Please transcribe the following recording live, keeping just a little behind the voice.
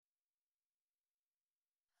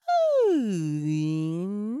It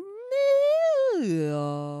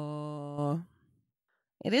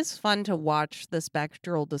is fun to watch the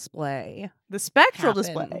spectral display. The spectral happen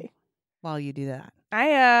display. While you do that.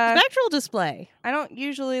 Spectral display. I don't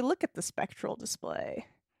usually look at the spectral display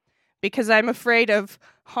because I'm afraid of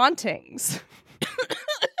hauntings.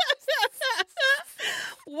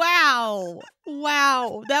 Wow.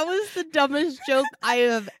 That was the dumbest joke I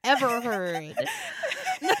have ever heard.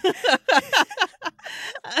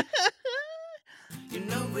 You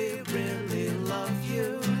know we really love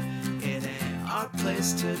you. It ain't our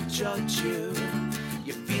place to judge you.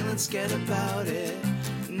 You're feeling scared about it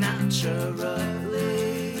naturally.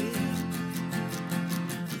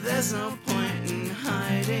 There's no point in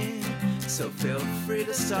hiding, so feel free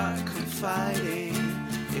to start confiding.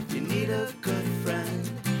 If you need a good friend,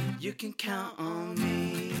 you can count on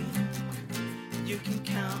me. You can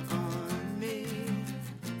count on me.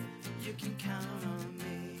 You can count on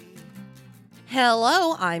me.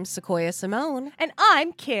 Hello, I'm Sequoia Simone. And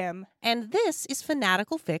I'm Kim. And this is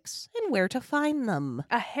Fanatical Fix and Where to Find Them.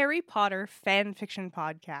 A Harry Potter fan fiction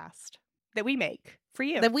podcast that we make for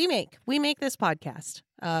you. We make this podcast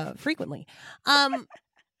frequently.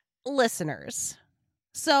 Listeners,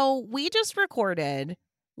 so we just recorded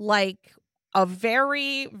like a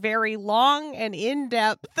very, very long and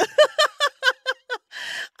in-depth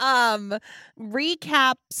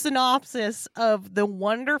recap synopsis of the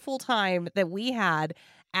wonderful time that we had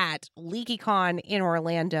at LeakyCon in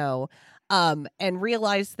Orlando, and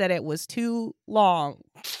realized that it was too long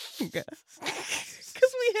because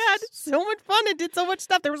we had so much fun and did so much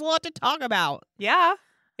stuff. There was a lot to talk about. Yeah,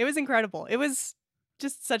 it was incredible. It was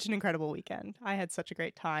just such an incredible weekend. I had such a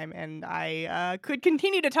great time, and I could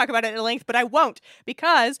continue to talk about it at length, but I won't,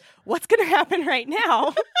 because what's going to happen right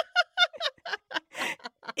now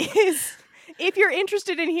is, if you're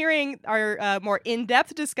interested in hearing our more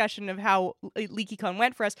in-depth discussion of how LeakyCon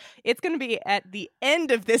went for us, it's going to be at the end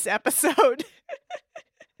of this episode.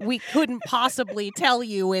 We couldn't possibly tell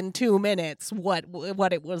you in 2 minutes what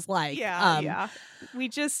it was like. Yeah. We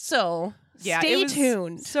just... Stay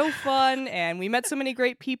tuned. So fun, and we met so many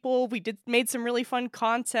great people. We made some really fun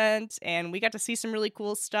content, and we got to see some really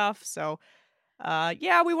cool stuff. So,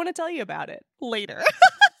 we want to tell you about it later.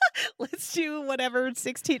 Let's do whatever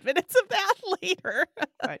 16 minutes of that later.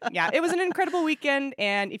 But yeah, it was an incredible weekend,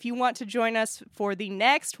 and if you want to join us for the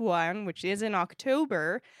next one, which is in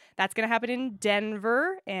October, that's going to happen in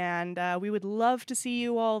Denver, and we would love to see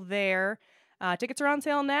you all there. Tickets are on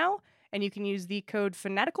sale now, and you can use the code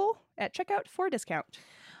FANATICAL at checkout for a discount.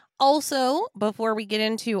 Also, before we get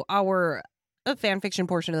into our fanfiction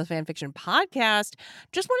portion of the fanfiction podcast,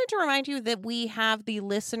 just wanted to remind you that we have the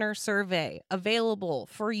listener survey available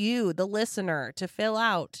for you, the listener, to fill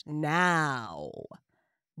out now.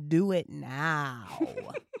 Do it now.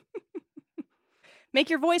 Make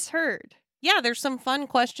your voice heard. Yeah, there's some fun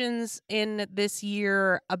questions in this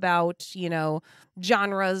year about,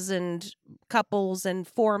 genres and couples and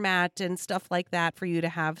format and stuff like that for you to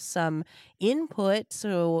have some input.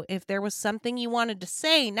 So if there was something you wanted to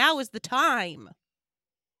say, now is the time.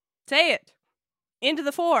 Say it. Into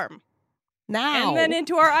the form. Now. And then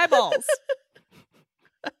into our eyeballs.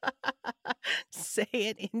 Say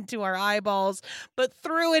it into our eyeballs, but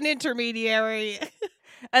through an intermediary.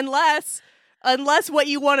 Unless what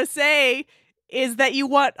you want to say is that you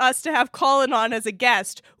want us to have Colin on as a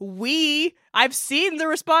guest. I've seen the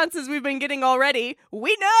responses we've been getting already.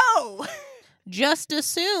 We know. Just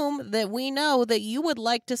assume that we know that you would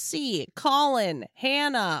like to see Colin,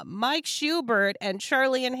 Hannah, Mike Schubert, and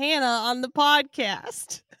Charlie and Hannah on the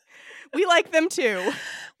podcast. We like them too.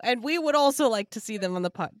 And we would also like to see them on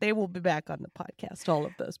the They will be back on the podcast, all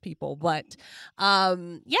of those people. But,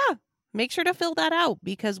 make sure to fill that out,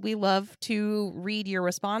 because we love to read your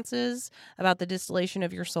responses about the distillation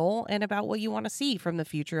of your soul and about what you want to see from the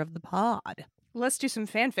future of the pod. Let's do some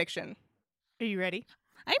fan fiction. Are you ready?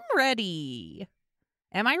 I'm ready.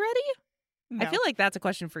 Am I ready? No. I feel like that's a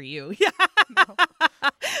question for you. No.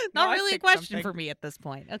 Not really a question something for me at this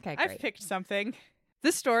point. Okay, great. I've picked something.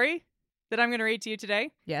 This story that I'm going to read to you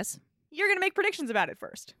today. Yes. You're going to make predictions about it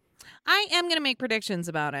first. I am going to make predictions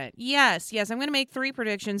about it. Yes, I'm going to make 3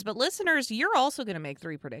 predictions, but listeners, you're also going to make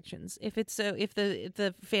 3 predictions if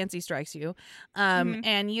the fancy strikes you.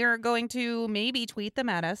 And you're going to maybe tweet them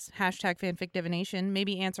at us, #fanficdivination,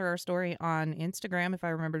 maybe answer our story on Instagram if I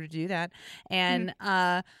remember to do that, and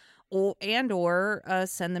or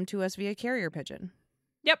send them to us via carrier pigeon.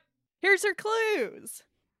 Yep. Here's your clues.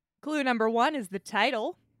 Clue number 1 is the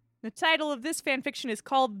title. The title of this fanfiction is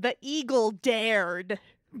called The Eagle Dared.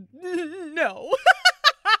 No.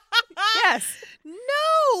 Yes.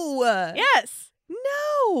 No. Yes.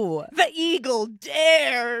 No. No. The eagle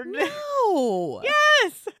dared. No.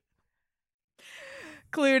 Yes.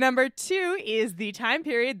 Clue number 2 is the time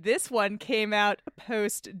period. This one came out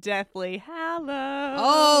post Deathly Hallows.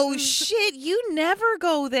 Oh, shit. You never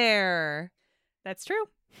go there. That's true.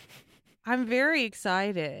 I'm very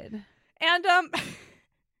excited. And,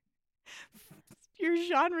 your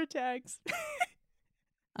genre tags.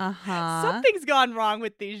 Uh-huh. Something's gone wrong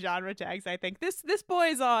with these genre tags, I think. This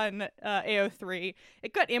boy's on AO3.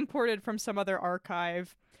 It got imported from some other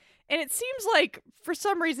archive. And it seems like, for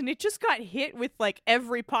some reason, it just got hit with, like,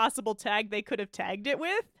 every possible tag they could have tagged it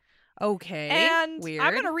with. Okay. And weird.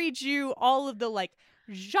 I'm going to read you all of the, like,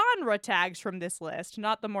 genre tags from this list,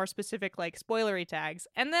 not the more specific, like, spoilery tags.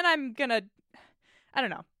 And then I'm going to, I don't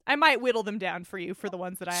know, I might whittle them down for you for the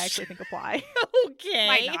ones that I actually think apply. Okay.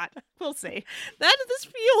 Might not. We'll see. This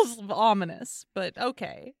feels ominous, but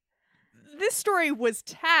okay. This story was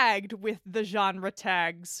tagged with the genre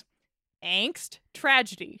tags angst,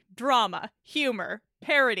 tragedy, drama, humor,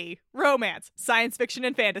 parody, romance, science fiction,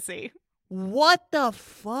 and fantasy. What the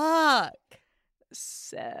fuck?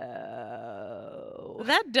 So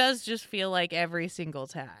That does just feel like every single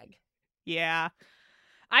tag. yeah.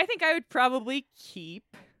 I think I would probably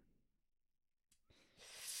keep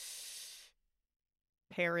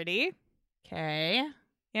parody Okay.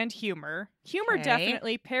 and humor. Humor Okay.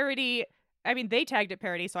 definitely. Parody, I mean, they tagged it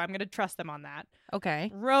parody, so I'm going to trust them on that.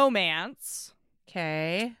 Okay. Romance.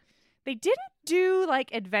 Okay. They didn't do,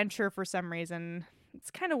 like, adventure for some reason.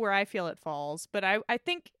 It's kind of where I feel it falls. But I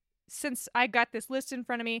think since I got this list in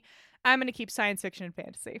front of me, I'm going to keep science fiction and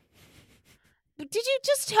fantasy. Did you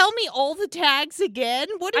just tell me all the tags again?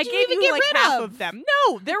 What did I you gave even you, get like, rid half of them.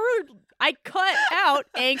 No, there were... I cut out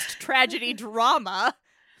angst, tragedy, drama.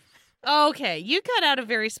 Okay, you cut out a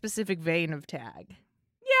very specific vein of tag.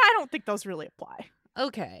 Yeah, I don't think those really apply.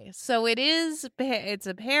 Okay, so it's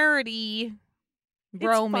a parody, It's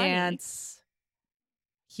romance,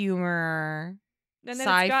 humor, And then it's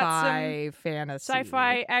got some sci-fi, fantasy.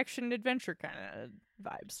 sci-fi action adventure kind of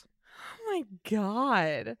vibes. Oh my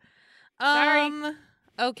god. Sorry.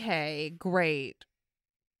 Okay, great.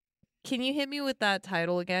 Can you hit me with that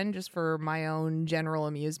title again, just for my own general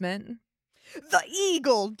amusement? The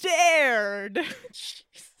Eagle Dared.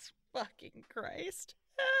 Jesus fucking Christ.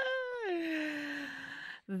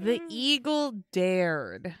 The Eagle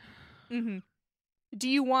Dared. Mm-hmm. Do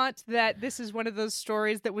you want that this is one of those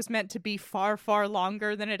stories that was meant to be far, far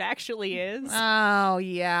longer than it actually is? Oh,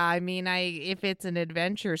 yeah. I mean, if it's an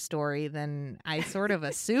adventure story, then I sort of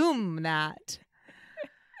assume that.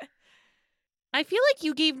 I feel like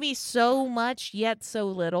you gave me so much, yet so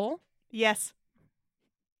little. Yes.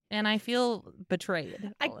 And I feel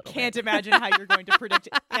betrayed. I can't imagine how you're going to predict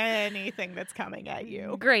anything that's coming at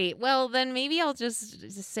you. Great. Well, then maybe I'll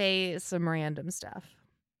just say some random stuff.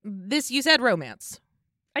 You said romance.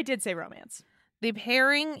 I did say romance. The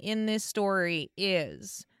pairing in this story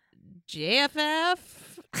is JFF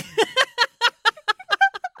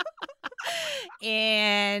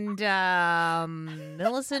and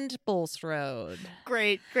Millicent Bulstrode.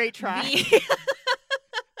 Great try.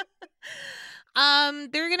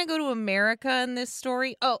 They're gonna go to America in this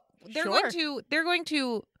story. Oh, they're going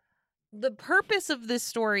to. The purpose of this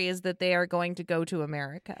story is that they are going to go to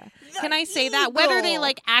America. Can I say that? Whether they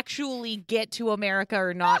like actually get to America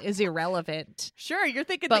or not is irrelevant. Sure, you're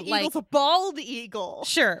thinking But, the eagle's a bald eagle.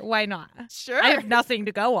 Sure, why not? Sure. I have nothing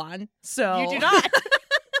to go on, so You do not.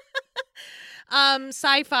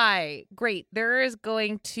 Sci-fi. Great. There is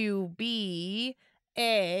going to be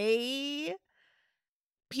a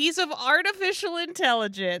piece of artificial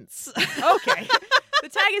intelligence. Okay. The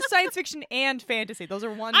tag is science fiction and fantasy. Those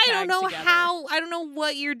are one. I don't know together. how. I don't know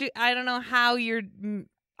what you're doing. I don't know how you're.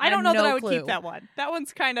 I don't know that I would clue. keep that one. That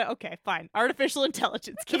one's kind of okay. Fine. Artificial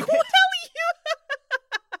intelligence. Keep Who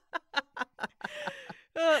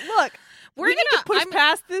it. Look, We're we need gonna to push I'm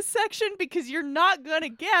past this section because you're not gonna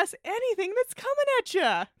guess anything that's coming at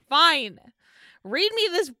you. fine. Read me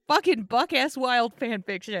this fucking Buck Ass Wild fan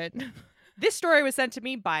fiction. This story was sent to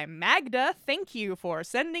me by Magda. Thank you for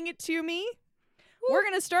sending it to me. We're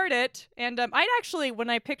going to start it. And I'd actually, when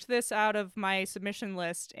I picked this out of my submission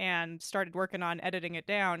list and started working on editing it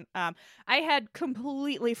down, I had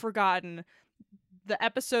completely forgotten the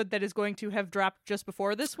episode that is going to have dropped just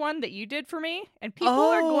before this one that you did for me. And people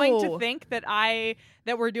are going to think that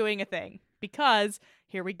we're doing a thing. Because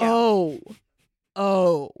here we go.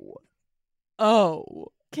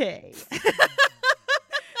 Okay.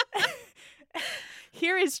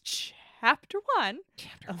 Here is Chapter 1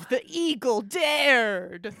 of The Eagle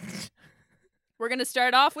Dared. We're going to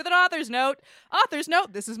start off with an author's note. Author's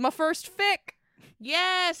note, this is my first fic.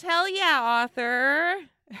 Yes, hell yeah, author.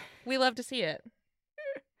 We love to see it.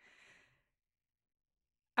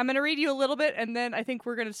 I'm going to read you a little bit, and then I think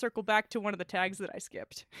we're going to circle back to one of the tags that I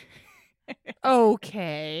skipped.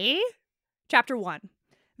 Okay. Chapter 1.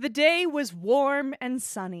 The day was warm and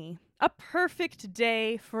sunny. A perfect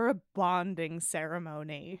day for a bonding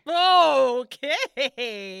ceremony.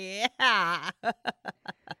 Okay.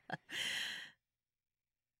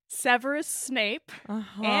 Severus Snape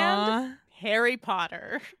Uh-huh. and Harry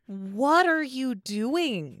Potter. What are you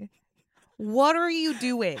doing? What are you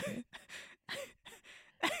doing?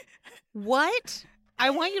 What? I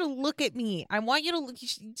want you to look at me. I want you to look.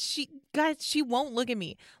 Guys, she won't look at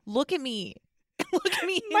me. Look at me. Look at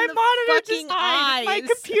me. My in the monitor fucking just died. My eyes.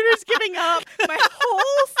 computer's giving up. My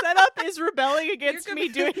whole setup is rebelling against me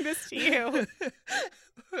doing this to you.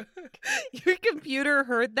 Your computer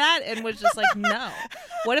heard that and was just like, no.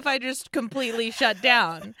 What if I just completely shut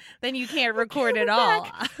down? Then you can't record at all.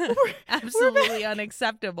 Absolutely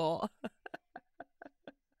unacceptable.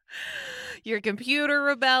 Your computer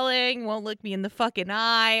rebelling, won't look me in the fucking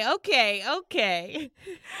eye. Okay.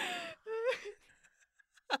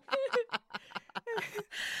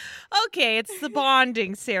 Okay, it's the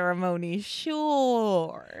bonding ceremony,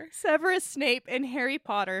 sure. Severus Snape and Harry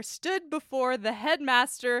Potter stood before the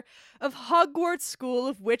headmaster of Hogwarts School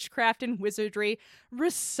of Witchcraft and Wizardry,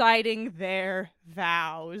 reciting their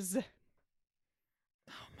vows.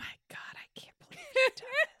 Oh my God, I can't believe you did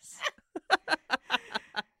this.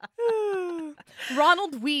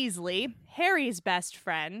 Ronald Weasley, Harry's best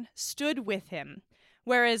friend, stood with him,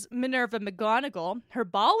 whereas Minerva McGonagall,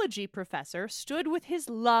 herbology professor, stood with his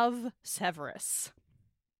love, Severus.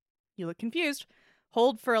 You look confused.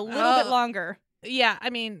 Hold for a little bit longer. Yeah, I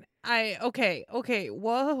mean, okay,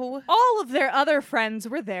 whoa. All of their other friends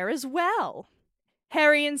were there as well.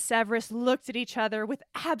 Harry and Severus looked at each other with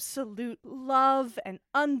absolute love and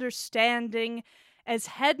understanding as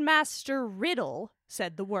Headmaster Riddle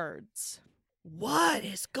said the words. What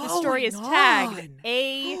is going on? The story is tagged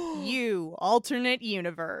AU, alternate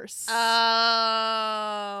universe.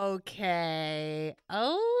 Okay.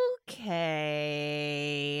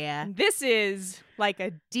 This is like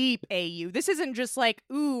a deep AU. This isn't just like,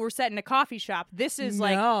 ooh, we're set in a coffee shop. This is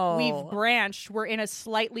like we've branched. We're in a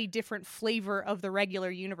slightly different flavor of the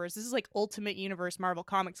regular universe. This is like Ultimate Universe Marvel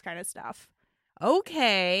Comics kind of stuff.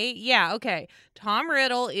 Okay. Yeah, okay. Tom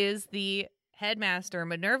Riddle is the headmaster.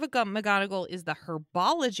 Minerva McGonagall is the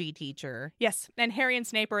herbology teacher. Yes, and Harry and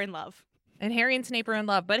Snape are in love. And Harry and Snape are in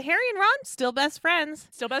love. But Harry and Ron, still best friends.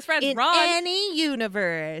 Still best friends. In Ron. any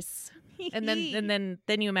universe. and then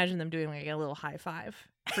you imagine them doing like a little high five.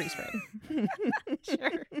 Freeze frame.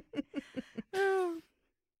 Sure.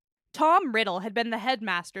 Tom Riddle had been the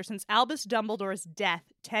headmaster since Albus Dumbledore's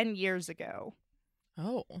death 10 years ago.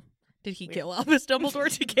 Oh. Did he kill Albus Dumbledore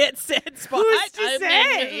to get said spot? Who's to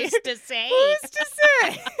say? Who's to say? Who's to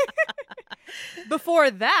say? Before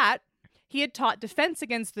that, he had taught Defense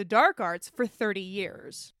Against the Dark Arts for 30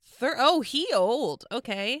 years. He old.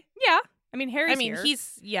 Okay. Yeah. I mean, Harry's here.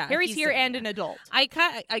 Harry's here and an adult. I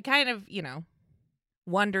kind of,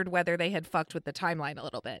 wondered whether they had fucked with the timeline a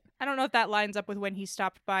little bit. I don't know if that lines up with when he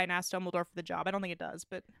stopped by and asked Dumbledore for the job. I don't think it does,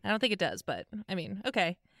 but... I mean,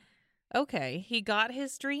 okay. Okay, he got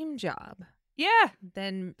his dream job. Yeah.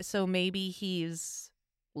 Then, so maybe he's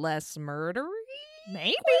less murdery?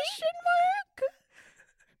 Maybe.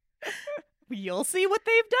 You'll see what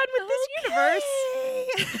they've done with this universe.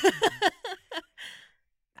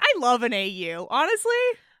 I love an AU, honestly.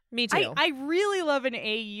 Me too. I really love an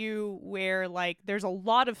AU where, like, there's a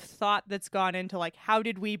lot of thought that's gone into, like, how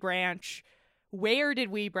did we branch? Where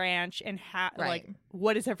did we branch? And how, like,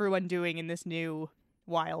 what is everyone doing in this new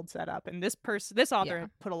wild setup? And this author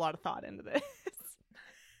put a lot of thought into this.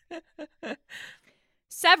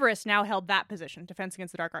 Severus now held that position, Defense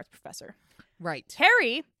Against the Dark Arts professor. Right.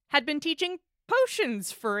 Harry had been teaching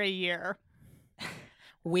potions for a year.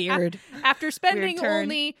 Weird. After spending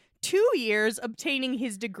only 2 years obtaining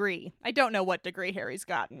his degree. I don't know what degree Harry's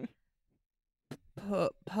gotten.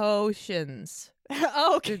 Potions.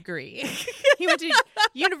 Okay. Degree. He went to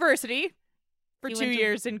university for 2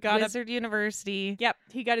 years and got Wizard University. Yep,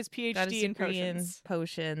 he got his PhD got his in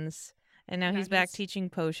potions. And now he's back teaching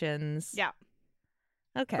potions. Yeah.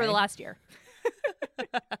 Okay. For the last year.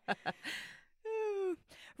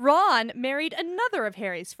 Ron married another of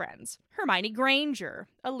Harry's friends, Hermione Granger,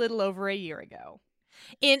 a little over a year ago.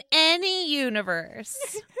 In any universe.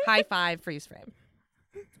 High five, freeze frame.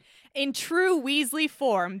 In true Weasley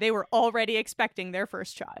form, they were already expecting their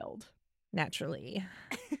first child. Naturally.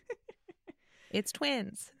 It's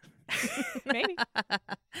twins. Maybe.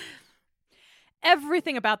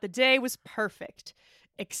 Everything about the day was perfect.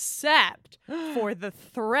 except for the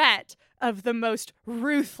threat of the most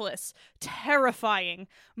ruthless, terrifying,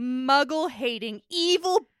 muggle-hating,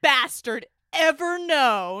 evil bastard ever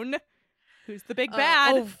known. Who's the big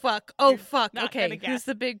bad? Oh, fuck. Oh, You're fuck. not Okay, gonna guess. who's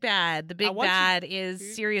the big bad? The big want you- bad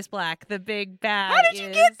is Sirius Black. The big bad How did you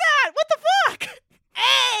get that? What the fuck?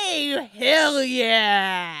 Hey, hell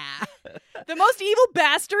yeah! The most evil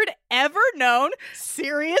bastard ever known,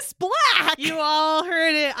 Sirius Black. You all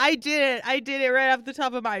heard it. I did it right off the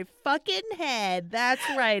top of my fucking head. That's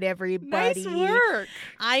right, everybody. Nice work.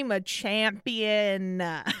 I'm a champion.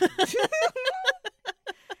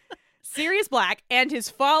 Sirius Black and his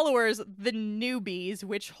followers, the newbies,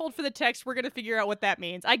 which hold for the text, we're going to figure out what that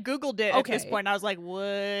means. I Googled it at this Okay. point. I was like,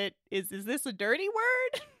 what? Is this a dirty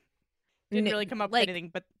word? Didn't really come up with like anything,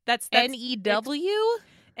 but that's NEW?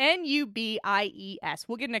 Nubies.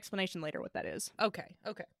 We'll get an explanation later what that is. Okay.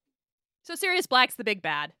 So Sirius Black's the big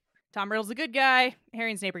bad. Tom Riddle's the good guy.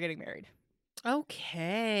 Harry and Snape are getting married.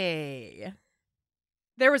 Okay.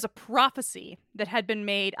 There was a prophecy that had been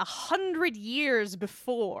made 100 years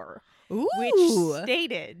before, Ooh. which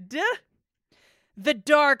stated, "The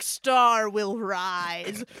Dark Star will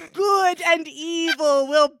rise. Good and evil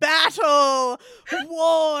will battle.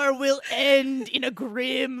 War will end in a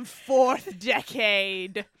grim 4th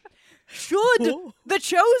decade. Should the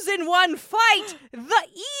Chosen One fight, the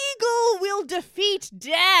Eagle will defeat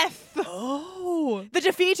death. Oh. The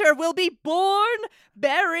defeater will be born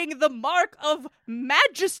bearing the mark of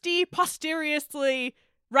majesty posteriorly."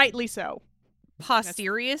 Rightly so.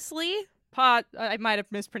 Posteriously? I might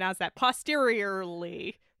have mispronounced that.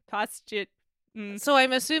 Posteriorly. So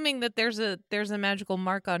I'm assuming that there's a magical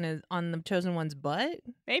mark on the Chosen One's butt?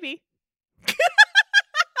 Maybe.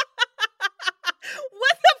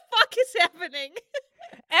 What the fuck is happening?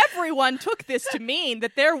 Everyone took this to mean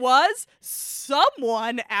that there was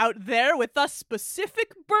someone out there with a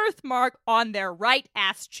specific birthmark on their right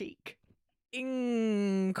ass cheek.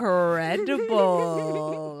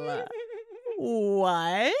 Incredible.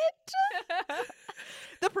 What?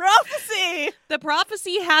 The prophecy! The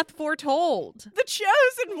prophecy hath foretold. The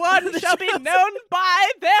Chosen One The shall be Chosen- known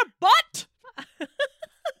by their butt!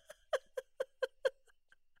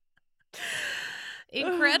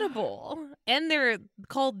 Incredible. And they're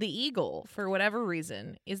called the Eagle for whatever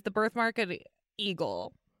reason. Is the birthmark an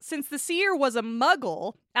eagle? Since the seer was a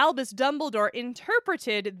muggle, Albus Dumbledore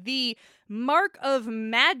interpreted the mark of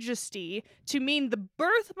majesty to mean the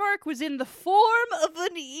birthmark was in the form of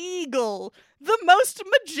an eagle, the most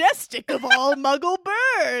majestic of all muggle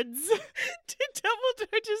birds. Did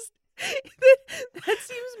Dumbledore just... that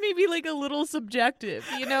seems maybe like a little subjective,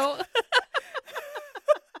 you know?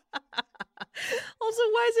 Also,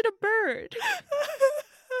 why is it a bird?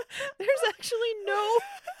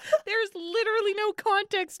 There's literally no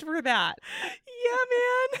context for that.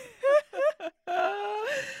 Yeah, man.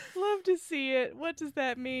 Love to see it. What does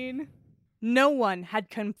that mean? No one had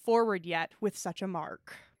come forward yet with such a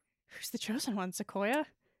mark. Who's the chosen one, Sequoia?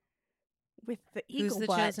 With the eagle Who's the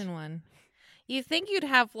butt. chosen one? You think you'd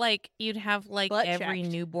have like Butt every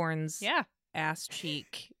checked. newborn's Yeah. ass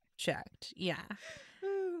cheek checked. Yeah.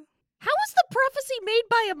 How was the prophecy made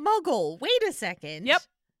by a muggle? Wait a second. Yep.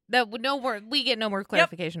 We get no more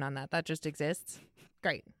clarification on that. That just exists.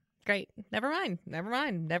 Great. Never mind. I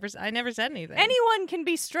never said anything. Anyone can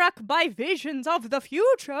be struck by visions of the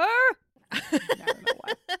future. I don't know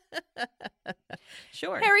why.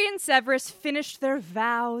 Sure. Harry and Severus finished their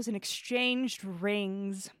vows and exchanged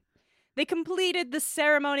rings. They completed the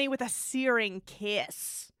ceremony with a searing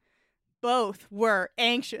kiss. Both were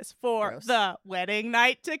anxious for Gross. the wedding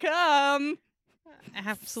night to come.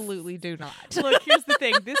 Absolutely do not. Look, here's the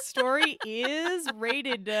thing. This story is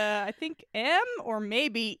rated, I think, M or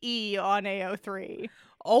maybe E on AO3.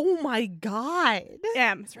 Oh my god.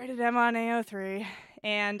 M. It's rated M on AO3.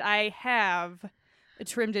 And I have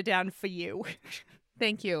trimmed it down for you.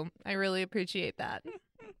 Thank you. I really appreciate that.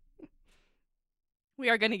 We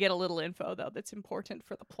are going to get a little info, though, that's important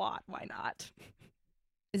for the plot. Why not?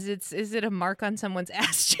 Is it a mark on someone's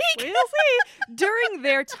ass cheek? We'll see. During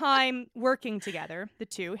their time working together, the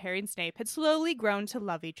two, Harry and Snape, had slowly grown to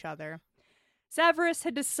love each other. Severus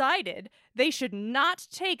had decided they should not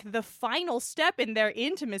take the final step in their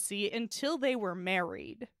intimacy until they were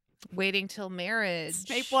married. Waiting till marriage.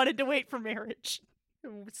 Snape wanted to wait for marriage.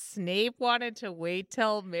 Snape wanted to wait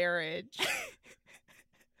till marriage.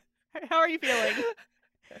 How are you feeling?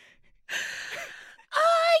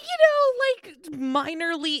 Like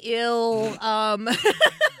minorly ill.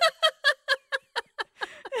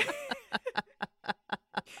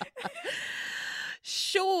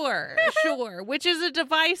 Sure. Which is a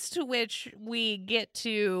device to which we get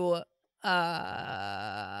to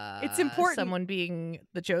It's important. Someone being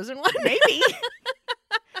the chosen one? Maybe.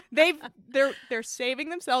 They're saving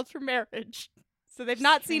themselves for marriage. So they've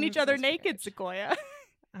not seen each other naked, Sequoia.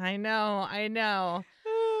 I know.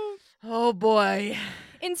 Oh boy.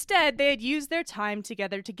 Instead, they had used their time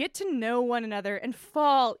together to get to know one another and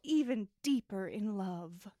fall even deeper in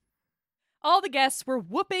love. All the guests were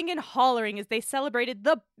whooping and hollering as they celebrated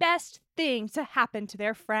the best thing to happen to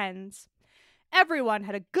their friends. Everyone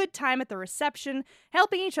had a good time at the reception,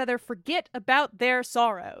 helping each other forget about their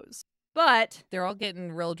sorrows. But they're all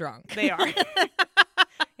getting real drunk. They are.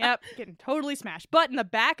 Yep, getting totally smashed. But in the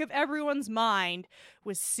back of everyone's mind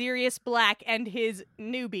was Sirius Black and his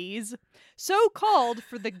newbies, so called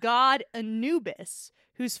for the god Anubis,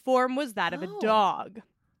 whose form was that of a dog,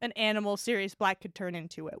 an animal Sirius Black could turn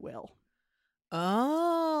into at will.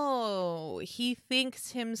 Oh, he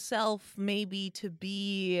thinks himself maybe to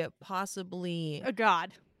be possibly a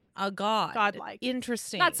god. A god. Godlike.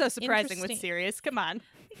 Interesting. Not so surprising with Sirius. Come on.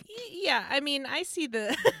 Yeah, I mean, I see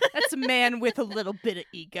the... That's a man with a little bit of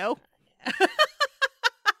ego.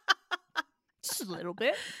 Just a little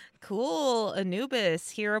bit. Cool. Anubis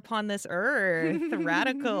here upon this earth.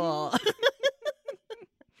 Radical.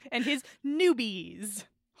 And his newbies.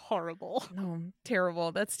 Horrible. Oh,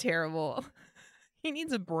 terrible. That's terrible. He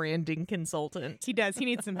needs a branding consultant. He does. He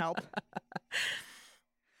needs some help.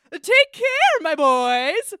 Take care, my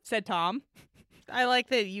boys, said Tom. I like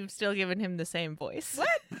that you've still given him the same voice. What?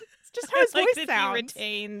 It's just how his voice sounds. He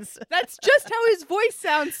retains. That's just how his voice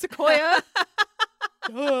sounds, Sequoia.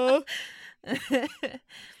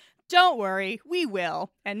 Don't worry, we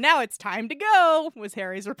will. And now it's time to go, was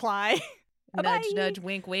Harry's reply. Nudge, nudge,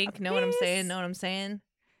 wink, wink. Know what I'm saying? Know what I'm saying?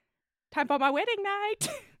 Time for my wedding night.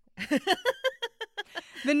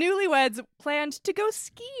 The newlyweds planned to go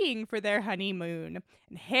skiing for their honeymoon,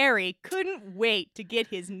 and Harry couldn't wait to get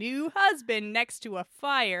his new husband next to a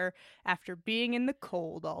fire after being in the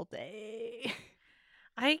cold all day.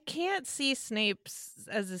 I can't see Snape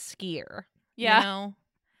as a skier. Yeah. You know?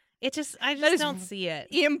 I just don't see it.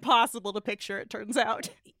 Impossible to picture, it turns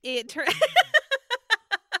out.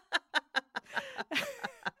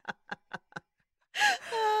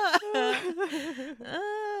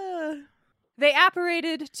 They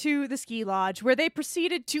apparated to the ski lodge, where they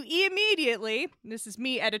proceeded to immediately, this is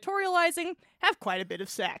me editorializing, have quite a bit of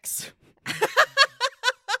sex.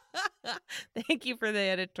 Thank you for the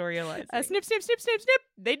editorializing. Snip, snip, snip, snip, snip.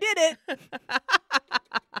 They did it.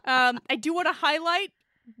 I do want to highlight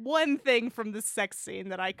one thing from the sex scene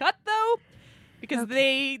that I cut, though, because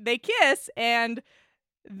they kiss and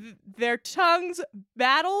their tongues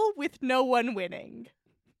battle with no one winning.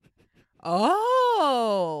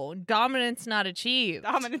 Oh, dominance not achieved.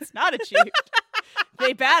 Dominance not achieved.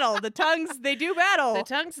 They battle. The tongues, they do battle. The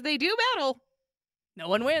tongues, they do battle. No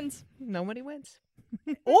one wins. Nobody wins.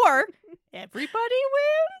 Or everybody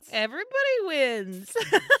wins. Everybody wins.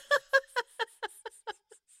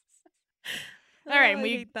 All right,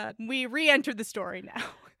 we re-enter the story now.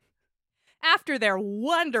 After their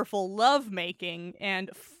wonderful lovemaking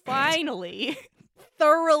and finally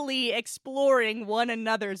thoroughly exploring one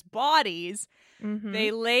another's bodies, they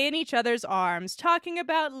lay in each other's arms, talking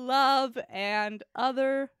about love and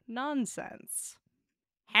other nonsense.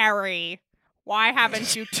 Harry, why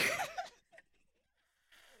haven't you...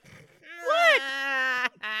 What?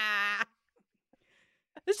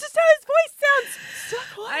 It's just how his voice sounds.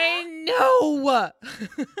 I know.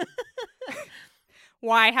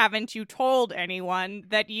 Why haven't you told anyone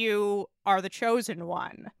that you are the chosen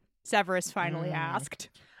one? Severus finally asked.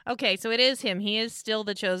 Okay, so it is him. He is still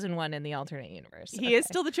the chosen one in the alternate universe. He is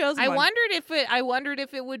still the chosen one. I wondered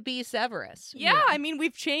if it would be Severus. Yeah, I mean,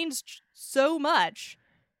 we've changed so much.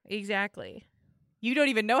 Exactly. You don't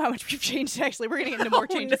even know how much we've changed, actually. We're going to get into more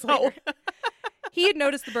changes later. He had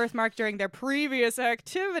noticed the birthmark during their previous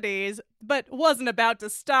activities, but wasn't about to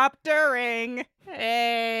stop during.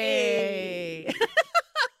 Hey.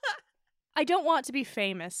 I don't want to be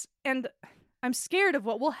famous, and I'm scared of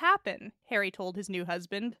what will happen, Harry told his new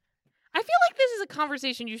husband. I feel like this is a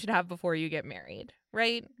conversation you should have before you get married,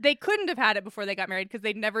 right? They couldn't have had it before they got married because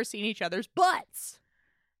they'd never seen each other's butts.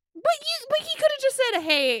 But he could have just said,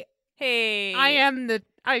 hey, I am.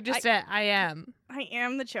 I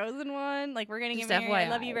am the chosen one. Like, we're going to get married. FYI. I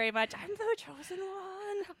love you very much. I'm the chosen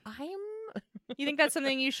one. You think that's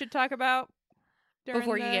something you should talk about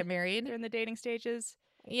before you get married? During the dating stages?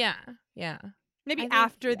 Yeah. Maybe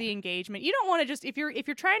after the engagement. You don't want to just, if you're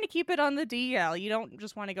trying to keep it on the DL, you don't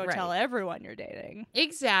just want to go tell everyone you're dating.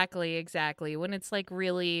 Exactly. When it's like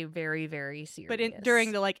really very, very serious. But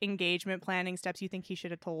during the like engagement planning steps, you think he should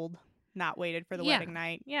have told, not waited for the wedding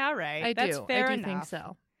night. Yeah, all right. That's fair enough. Think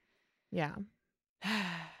so. Yeah.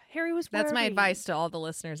 Harry was That's my worried. advice to all the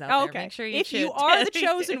listeners out Oh, there. okay. Make sure If you are the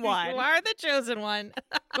chosen one. You are the chosen one.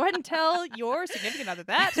 Go ahead and tell your significant other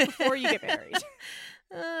that before you get married.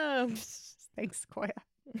 Thanks, Koya.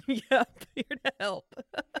 Yep, here to help.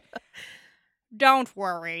 Don't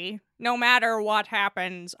worry. No matter what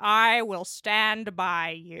happens, I will stand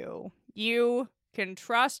by you. You can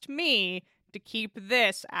trust me to keep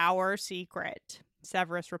this our secret,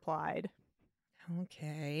 Severus replied.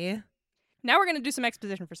 Okay. Now we're going to do some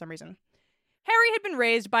exposition for some reason. Harry had been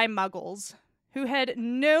raised by muggles who had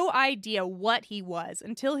no idea what he was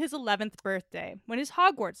until his 11th birthday, when his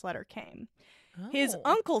Hogwarts letter came. His Oh.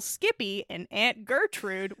 Uncle Skippy and Aunt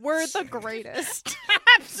Gertrude were the greatest.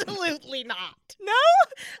 Absolutely not. No?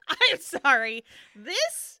 I'm sorry.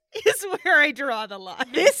 This is where I draw the line.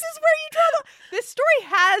 This is where you draw the... This story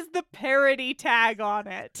has the parody tag on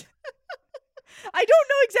it. I don't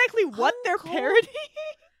know exactly what they're Uncle parodying.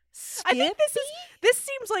 I think Skippy? this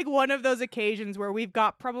seems like one of those occasions where we've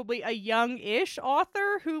got probably a young-ish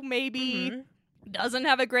author who maybe doesn't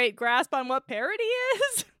have a great grasp on what parody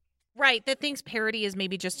is. Right, that thinks parody is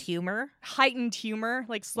maybe just humor. Heightened humor,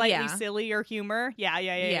 like slightly Yeah. sillier humor. Yeah.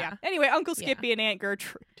 Yeah. Anyway, Uncle Skippy and Aunt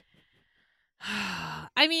Gertrude.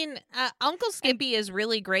 I mean, Uncle Skippy is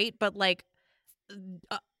really great, but like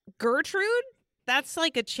Gertrude, that's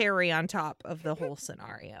like a cherry on top of the whole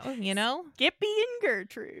scenario, you know? Skippy and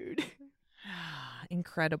Gertrude.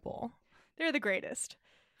 Incredible. They're the greatest.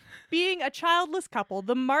 Being a childless couple,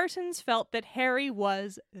 the Martins felt that Harry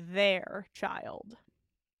was their child.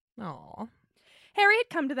 Aw. Harry had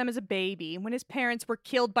come to them as a baby when his parents were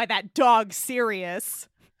killed by that dog Sirius.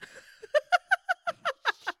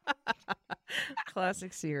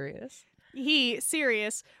 Classic Sirius. He,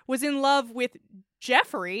 Sirius, was in love with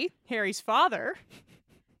Geoffrey, Harry's father.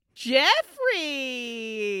 Jeffrey!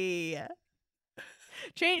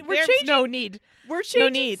 We're changing no need. We're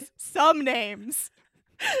changing need. some names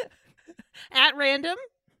At random?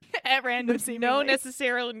 at random. No Seemingly.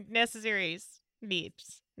 necessary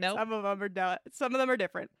needs. No. Some of them are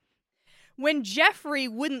different. When Geoffrey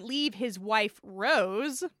wouldn't leave his wife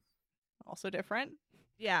Rose, also different.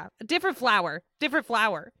 Yeah. A different flower. Different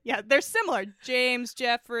flower. Yeah, they're similar. James,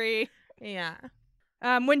 Geoffrey. Yeah.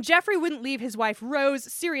 When Geoffrey wouldn't leave his wife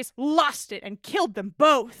Rose, Sirius lost it and killed them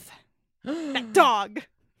both. That dog.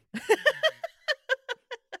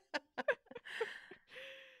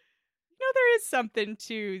 There is something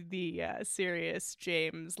to the Sirius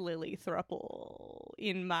James Lily throuple,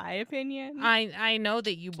 in my opinion. I know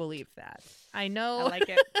that you believe that. I know. I like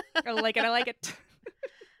it. I like it. I like it.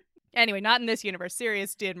 Anyway, not in this universe.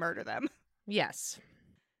 Sirius did murder them. Yes.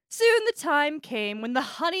 Soon the time came when the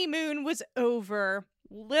honeymoon was over.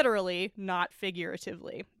 Literally, not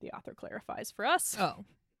figuratively, the author clarifies for us. Oh,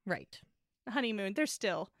 right. The honeymoon, they're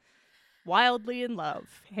still wildly in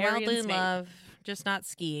love. Harry Wildly and in Snape. love, just not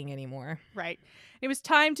skiing anymore. Right. It was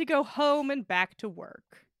time to go home and back to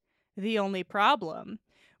work. The only problem,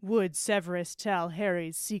 would Severus tell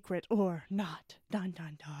Harry's secret or not? Dun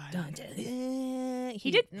dun dun.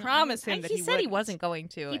 He did promise him that he he said he wouldn't. wasn't going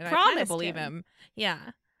to. He and I promised kinda believe him. him. Yeah.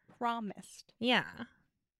 Promised Yeah.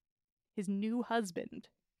 his new husband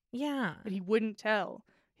Yeah. that he wouldn't tell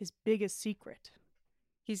his biggest secret.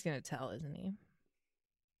 He's going to tell, isn't he?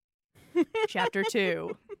 Chapter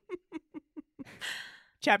 2.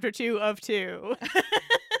 Chapter 2 of 2.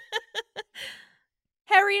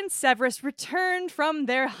 Harry and Severus returned from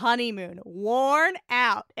their honeymoon, worn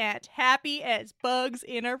out and happy as bugs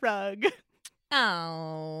in a rug.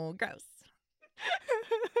 Oh, gross.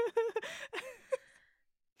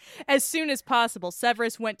 As soon as possible,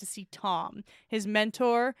 Severus went to see Tom, his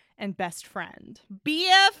mentor and best friend.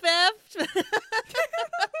 BFF.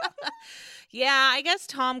 Yeah, I guess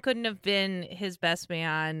Tom couldn't have been his best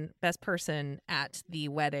person at the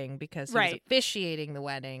wedding because he was Right. officiating the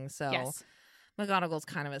wedding. So Yes. McGonagall's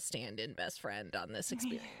kind of a stand-in best friend on this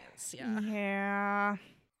experience. Yeah. Yeah.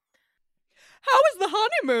 How was the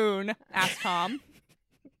honeymoon? Asked Tom.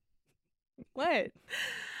 What?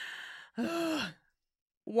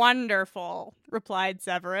 Wonderful, replied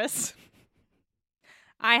Severus.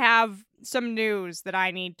 I have some news that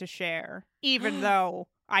I need to share, even though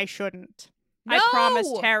I shouldn't. I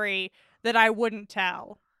promised No! Harry that I wouldn't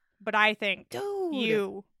tell, but I think Dude.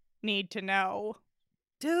 you need to know.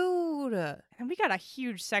 Dude. And we got a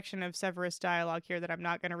huge section of Severus dialogue here that I'm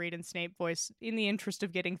not going to read in Snape voice in the interest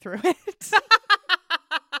of getting through it.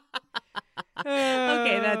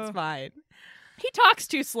 Okay, that's fine. He talks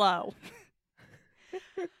too slow.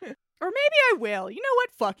 Or maybe I will. You know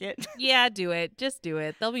what? Fuck it. Yeah, do it. Just do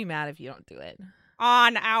it. They'll be mad if you don't do it.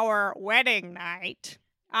 On our wedding night,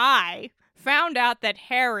 I found out that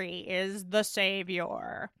Harry is the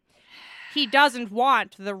savior. He doesn't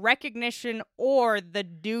want the recognition or the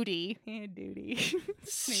duty. Duty.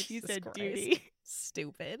 He said duty.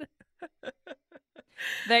 Stupid.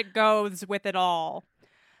 That goes with it all.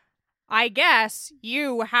 I guess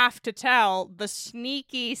you have to tell the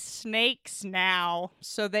sneaky snakes now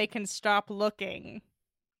so they can stop looking.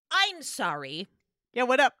 I'm sorry. Yeah,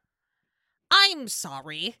 what up? I'm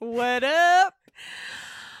sorry. What up?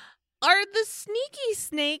 Are the sneaky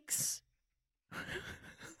snakes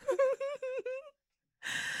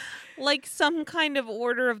like some kind of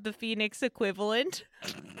Order of the Phoenix equivalent?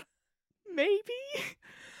 Maybe.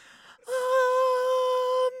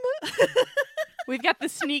 We've got the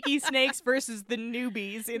sneaky snakes versus the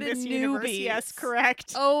newbies in this universe. Yes,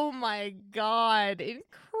 correct. Oh my god. Incredible.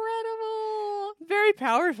 Very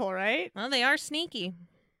powerful, right? Well, they are sneaky.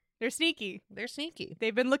 They're sneaky. They're sneaky.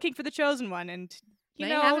 They've been looking for the chosen one, and you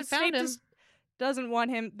They know, haven't Snape found him. just doesn't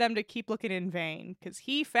want them to keep looking in vain because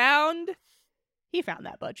he found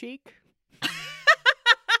that butt cheek.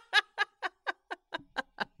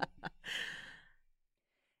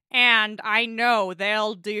 And I know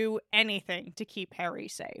they'll do anything to keep Harry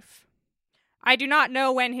safe. I do not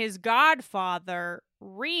know when his godfather,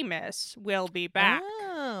 Remus, will be back.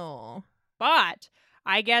 Oh. But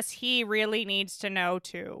I guess he really needs to know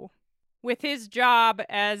too. With his job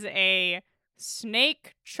as a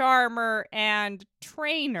snake charmer and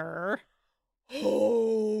trainer.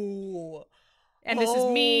 Oh. And this is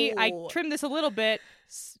me. I Oh. trimmed this a little bit.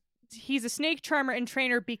 He's a snake charmer and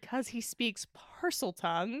trainer because he speaks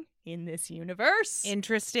Parseltongue in this universe.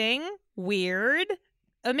 Interesting. Weird.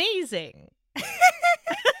 Amazing.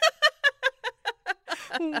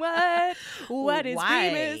 What is Why?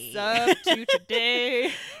 Remus up to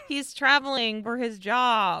today? He's traveling for his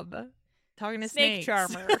job. Talking to Snake snakes.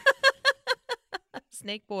 charmer.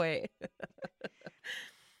 Snake boy.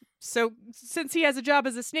 So since he has a job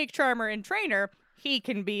as a snake charmer and trainer, he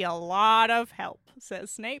can be a lot of help,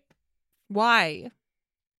 says Snape. Why?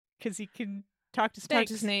 Because he can talk to Talk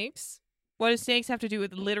snakes. to snakes? What do snakes have to do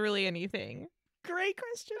with literally anything? Great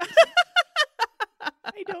question.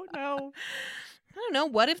 I don't know. I don't know.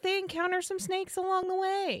 What if they encounter some snakes along the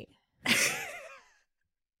way?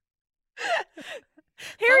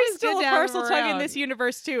 Harry's good still a to have him Parseltongue in around. this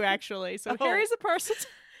universe too, actually. So Oh. Harry's a Parseltongue.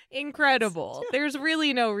 Incredible. There's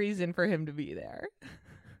really no reason for him to be there.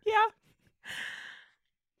 Yeah.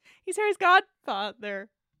 He's Harry's godfather.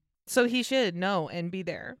 So he should know and be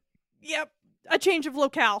there. Yep. A change of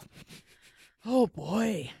locale. Oh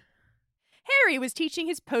boy. Harry was teaching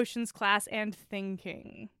his potions class and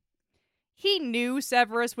thinking. He knew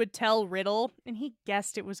Severus would tell Riddle, and he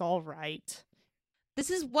guessed it was all right. This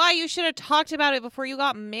is why you should have talked about it before you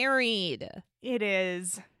got married. It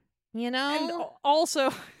is. You And know?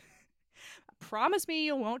 also, promise me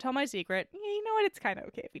you won't tell my secret. Yeah, you know what? It's kind of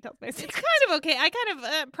okay if he tells my It's secret. kind of okay. I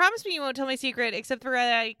kind of promise me you won't tell my secret, except for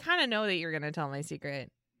I kind of know that you're going to tell my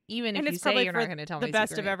secret. Even And if you it's say probably you're for not going to tell the my best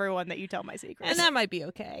secret. of everyone that you tell my secret. And that might be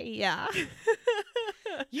okay. Yeah.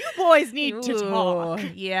 You boys need to talk. Ooh,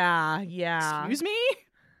 Yeah. Excuse me?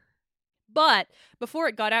 But before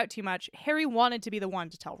it got out too much, Harry wanted to be the one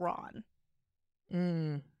to tell Ron.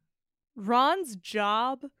 Mm. Ron's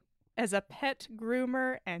job as a pet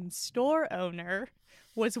groomer and store owner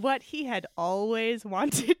was what he had always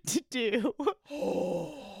wanted to do.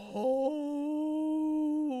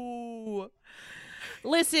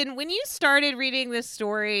 Listen, when you started reading this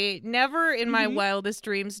story, never in my wildest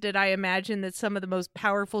dreams did I imagine that some of the most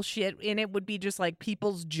powerful shit in it would be just like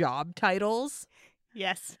people's job titles.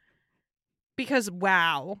 Yes. Because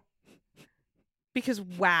wow. It's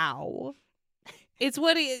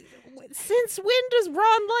what he. Since when does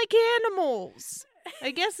Ron like animals? I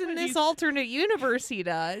guess in this alternate universe he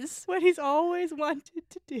does. What he's always wanted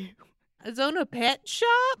to do. His own a pet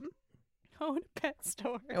shop? Own a pet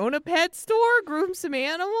store. Own a pet store? Groom some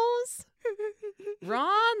animals?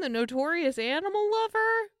 Ron, the notorious animal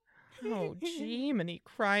lover? Oh, Jiminy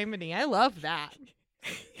criminy. I love that.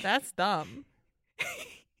 That's dumb.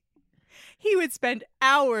 He would spend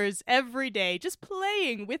hours every day just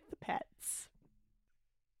playing with the pets.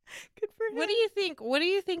 Good for him. What do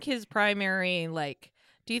you think his primary, like,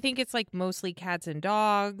 do you think it's like mostly cats and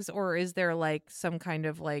dogs, or is there like some kind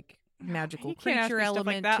of like magical You can't ask creature me stuff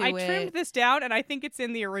element like that. to I trimmed it? this down, and I think it's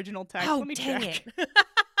in the original text. Oh, Let me dang check. it.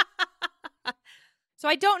 So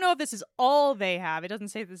I don't know if this is all they have. It doesn't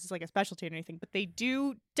say this is like a specialty or anything, but they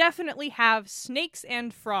do definitely have snakes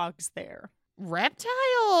and frogs there. Reptiles.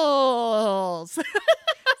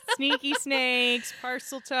 Sneaky snakes,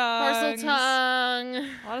 parcel Parcel tongue. A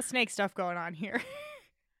lot of snake stuff going on here.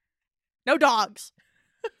 No dogs.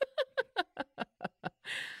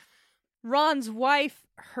 Ron's wife,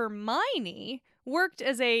 Hermione, worked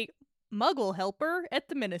as a muggle helper at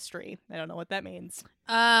the ministry. I don't know what that means.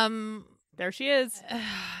 There she is.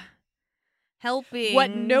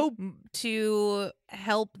 Helping to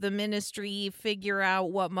help the ministry figure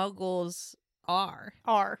out what muggles are.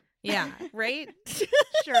 Yeah, right?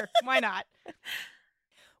 Sure, why not?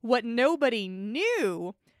 What nobody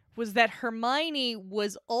knew was that Hermione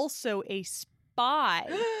was also a spy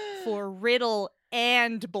for Riddle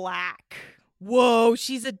and Black. Whoa,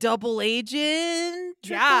 she's a double agent?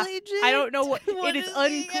 Yeah. Agent? I don't know what it is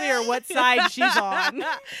unclear what side she's on.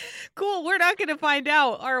 Cool, we're not going to find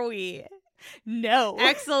out, are we? No.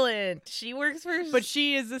 Excellent. She works for... But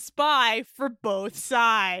she is a spy for both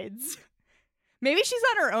sides. Maybe she's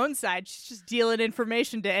on her own side. She's just dealing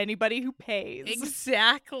information to anybody who pays.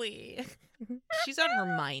 Exactly. She's on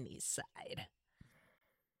Hermione's side.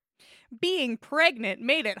 Being pregnant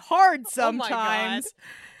made it hard sometimes. Oh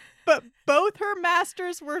but both her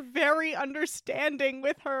masters were very understanding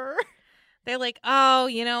with her. They're like, oh,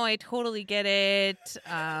 I totally get it.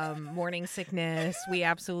 Morning sickness. We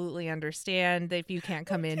absolutely understand that if you can't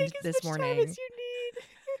come in this morning. Time as you need.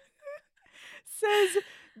 Says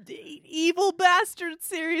evil bastard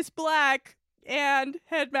Sirius Black and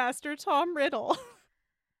Headmaster Tom Riddle.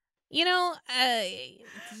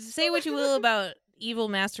 Say what you will about evil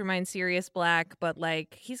mastermind Sirius Black, but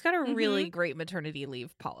he's got a really great maternity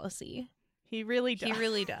leave policy. He really does. He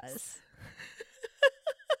really does.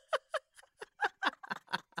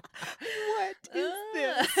 What is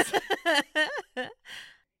this?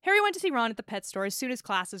 Harry went to see Ron at the pet store as soon as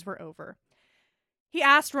classes were over. He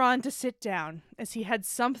asked Ron to sit down as he had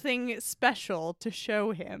something special to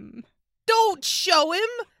show him. Don't show him!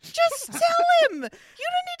 Just tell him! You don't need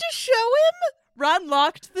to show him! Ron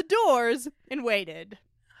locked the doors and waited.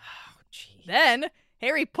 Oh, jeez. Then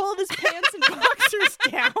Harry pulled his pants and boxers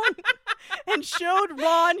down and showed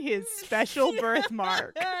Ron his special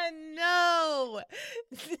birthmark. No!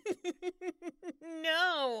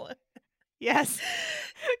 No! Yes.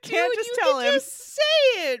 Dude, Can't just tell him. Just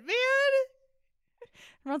say it, man!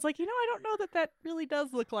 Ron's like, I don't know that really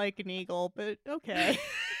does look like an eagle, but okay.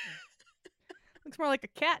 Looks more like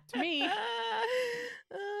a cat to me.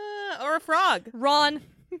 Or a frog. Ron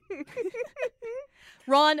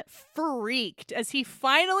freaked as he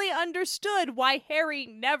finally understood why Harry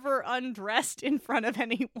never undressed in front of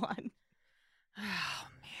anyone. Oh,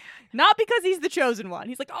 man. Not because he's the chosen one.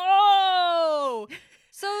 He's like, oh,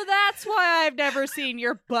 so that's why I've never seen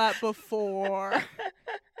your butt before.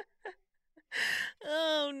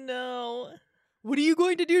 Oh, no. What are you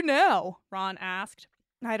going to do now? Ron asked.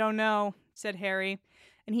 I don't know, said Harry.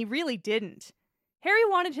 And he really didn't. Harry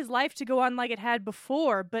wanted his life to go on like it had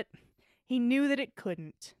before, but he knew that it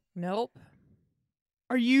couldn't. Nope.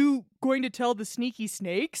 Are you going to tell the sneaky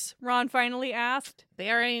snakes? Ron finally asked.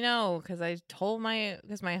 They already know, because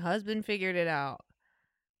my husband figured it out.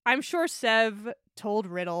 I'm sure Sev told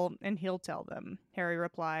Riddle, and he'll tell them, Harry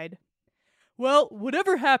replied. Well,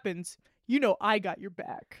 whatever happens, I got your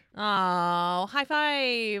back. Oh, high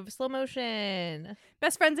five, slow motion.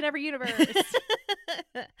 Best friends in every universe.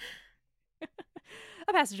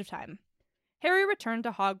 A passage of time. Harry returned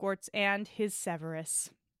to Hogwarts and his Severus.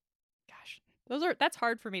 Gosh, that's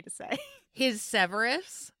hard for me to say. His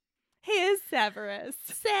Severus? His Severus.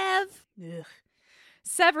 Sev. Ugh.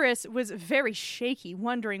 Severus was very shaky,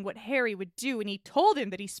 wondering what Harry would do, and he told him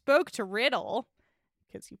that he spoke to Riddle,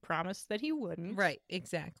 because he promised that he wouldn't. Right,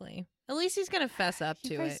 exactly. At least he's going to fess up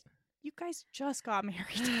to it. You guys just got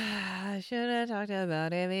married. Should have talked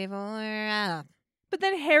about it before. But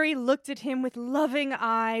then Harry looked at him with loving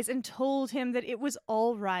eyes and told him that it was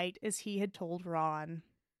all right, as he had told Ron.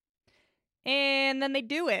 And then they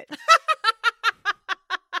do it.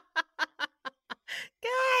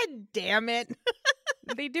 God damn it.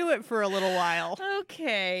 They do it for a little while.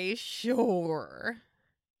 Okay, sure.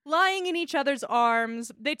 Lying in each other's arms,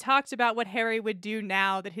 they talked about what Harry would do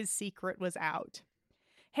now that his secret was out.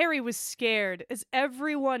 Harry was scared, as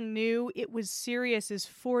everyone knew it was Sirius's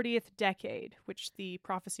 40th decade, which the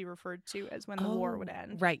prophecy referred to as when the war would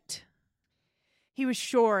end. Right. He was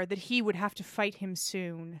sure that he would have to fight him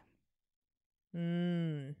soon.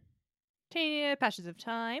 Passage of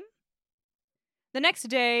time. The next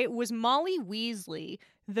day was Molly Weasley,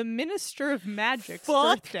 the Minister of Magic's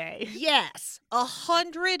birthday. Yes,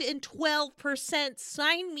 112%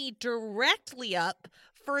 sign me directly up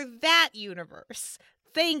for that universe.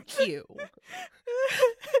 Thank you.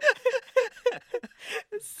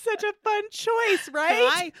 Such a fun choice, right?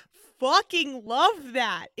 I fucking love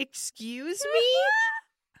that. Excuse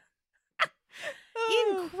me?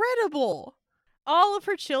 Incredible. All of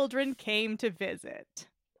her children came to visit.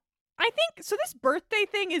 I think, so this birthday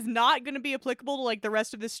thing is not going to be applicable to, like, the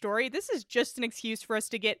rest of the story. This is just an excuse for us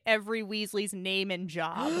to get every Weasley's name and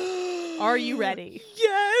job. Are you ready?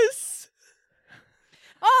 Yes!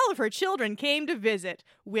 All of her children came to visit.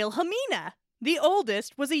 Wilhelmina, the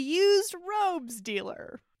oldest, was a used robes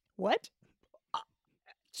dealer. What?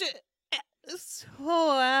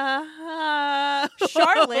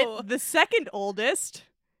 Charlotte, the second oldest,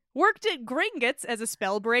 worked at Gringotts as a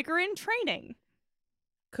spellbreaker in training.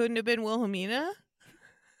 Couldn't have been Wilhelmina?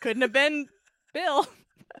 Couldn't have been Bill.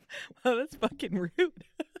 Well, that's fucking rude.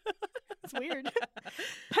 It's weird.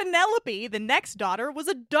 Penelope, the next daughter, was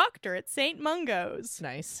a doctor at St. Mungo's.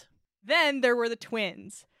 Nice. Then there were the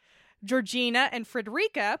twins, Georgina and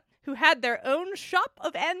Frederica, who had their own shop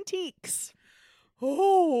of antiques.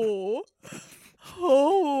 Oh.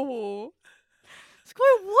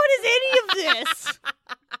 Square, what is any of this?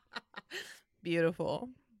 Beautiful.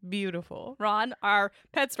 Beautiful. Ron, our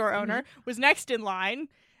pet store owner, was next in line.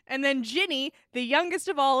 And then Ginny, the youngest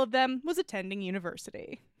of all of them, was attending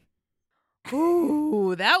university.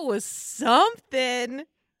 Ooh, that was something.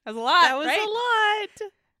 That's a lot, That was right? a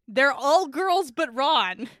lot. They're all girls but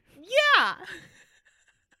Ron. Yeah.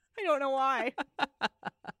 I don't know why.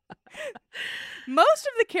 Most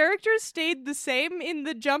of the characters stayed the same in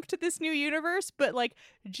the jump to this new universe, but, like,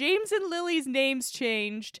 James and Lily's names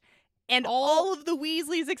changed, and all of the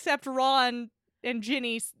Weasleys except Ron and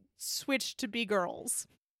Ginny switched to be girls.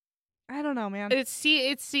 I don't know, man. It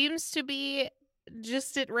seems to be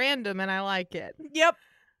just at random, and I like it. Yep.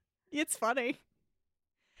 It's funny.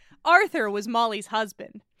 Arthur was Molly's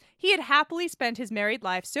husband. He had happily spent his married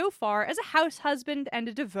life so far as a house husband and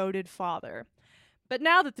a devoted father. But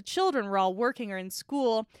now that the children were all working or in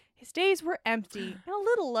school, his days were empty and a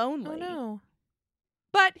little lonely. Oh, no.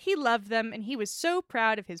 But he loved them, and he was so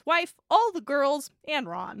proud of his wife, all the girls, and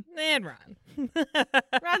Ron. And Ron.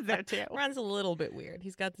 Ron's there, too. Ron's a little bit weird.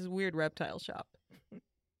 He's got this weird reptile shop.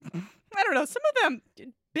 I don't know. Some of them,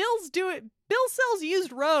 Bill's do it. Bill sells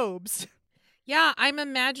used robes. Yeah, I'm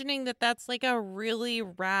imagining that that's like a really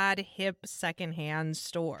rad, hip secondhand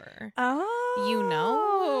store. Oh. You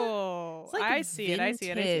know? It's like I see it.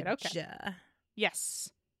 Okay. vintage.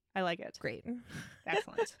 Yes. I like it. Great.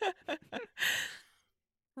 Excellent.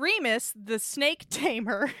 Remus, the snake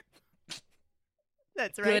tamer.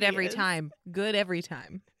 That's right. Good every time. Good every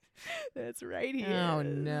time. That's right. He Oh,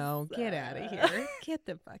 is. no. Get out of here. Get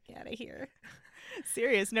the fuck out of here.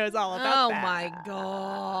 Sirius knows all about that. Oh, my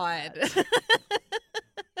God.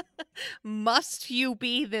 Must you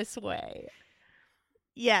be this way?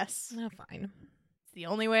 Yes. Oh, fine. It's the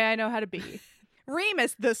only way I know how to be.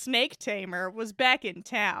 Remus, the snake tamer, was back in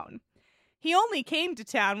town. He only came to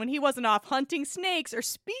town when he wasn't off hunting snakes or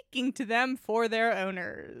speaking to them for their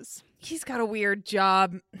owners. He's got a weird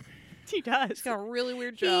job. He does. He's got a really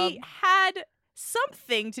weird job. He had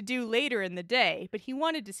something to do later in the day, but he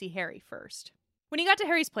wanted to see Harry first. When he got to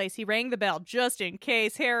Harry's place, he rang the bell just in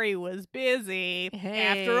case Harry was busy. Hey.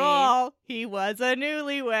 After all, he was a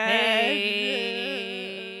newlywed.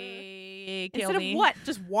 Hey, Instead of what?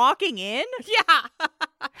 Just walking in? Yeah.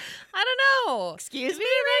 I don't know. Excuse me,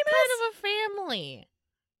 that Remus? kind of a family.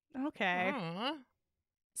 Okay. Aw.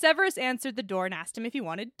 Severus answered the door and asked him if he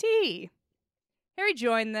wanted tea. Harry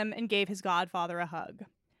joined them and gave his godfather a hug.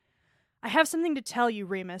 I have something to tell you,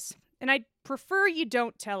 Remus, and I'd prefer you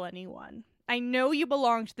don't tell anyone. I know you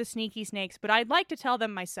belong to the Sneaky Snakes, but I'd like to tell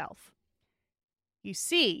them myself. You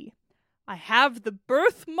see, I have the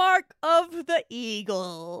birthmark of the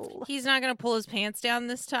eagle. He's not going to pull his pants down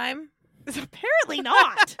this time? Apparently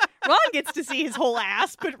not. Ron gets to see his whole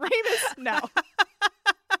ass, but Remus, no.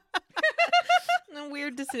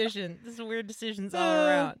 Weird decision. This is weird decisions all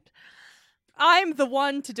around. I'm the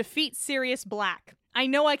one to defeat Sirius Black. I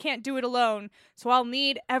know I can't do it alone, so I'll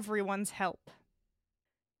need everyone's help.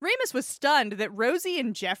 Remus was stunned that Rosie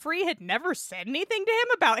and Geoffrey had never said anything to him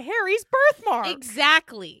about Harry's birthmark.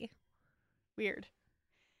 Exactly. Weird.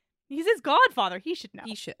 He's his godfather. He should know.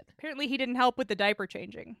 He should. Apparently he didn't help with the diaper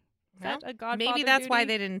changing. Is that a godfather Maybe that's why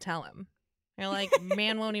duty? they didn't tell him. They're like,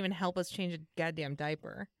 man won't even help us change a goddamn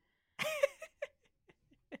diaper.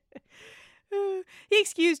 He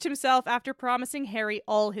excused himself after promising Harry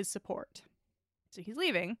all his support. So he's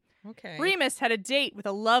leaving. Okay. Remus had a date with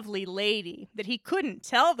a lovely lady that he couldn't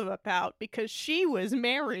tell them about because she was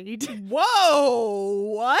married.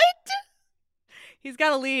 Whoa! What? He's got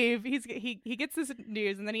to leave. He gets this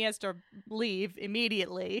news and then he has to leave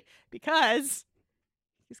immediately because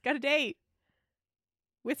he's got a date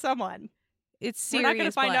with someone. It's We're not going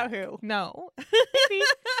to Sirius find Black. out who. No.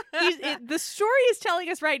 The story is telling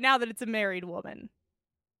us right now that it's a married woman.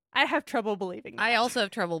 I have trouble believing that. I also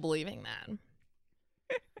have trouble believing that.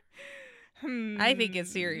 I think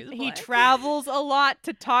it's serious. He travels a lot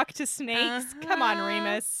to talk to snakes. Come on,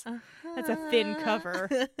 Remus. That's a thin cover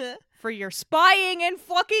for your spying and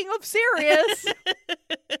fucking of Sirius.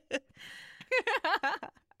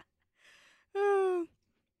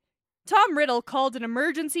 Tom Riddle called an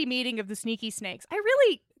emergency meeting of the Sneaky Snakes.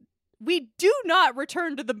 We do not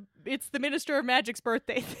return to it's the Minister of Magic's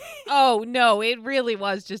birthday thing. Oh, no, it really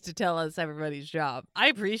was just to tell us everybody's job. I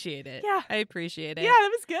appreciate it. Yeah. I appreciate it. Yeah, that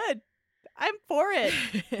was good. I'm for it.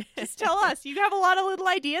 Just tell us. You have a lot of little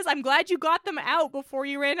ideas. I'm glad you got them out before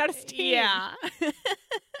you ran out of steam. Yeah.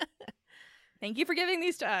 Thank you for giving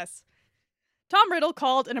these to us. Tom Riddle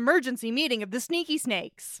called an emergency meeting of the Sneaky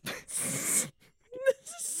Snakes. This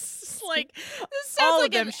sounds All of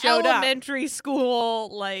like them an showed up. elementary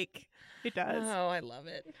school, It does. Oh, I love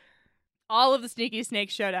it. All of the Sneaky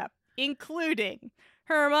Snakes showed up, including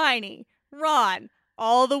Hermione, Ron,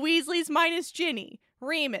 all the Weasleys minus Ginny,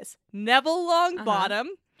 Remus, Neville Longbottom,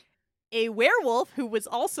 a werewolf who was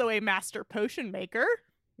also a master potion maker.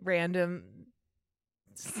 Random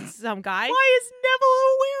some guy. Why is Neville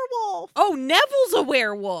a werewolf? Oh, Neville's a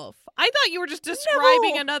werewolf. I thought you were just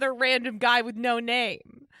describing Neville. another random guy with no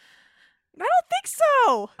name. I don't think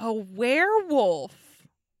so. A werewolf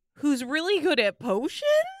who's really good at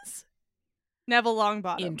potions? Neville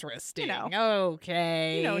Longbottom. Interesting. You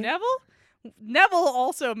Okay. You know Neville? Neville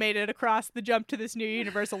also made it across the jump to this new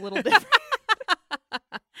universe a little different.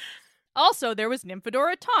 Also, there was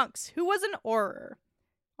Nymphadora Tonks, who was an Auror.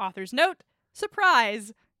 Author's note,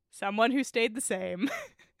 surprise, someone who stayed the same.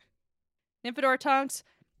 Nymphadora Tonks,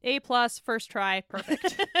 A+, first try,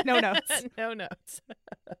 perfect. No notes. No notes.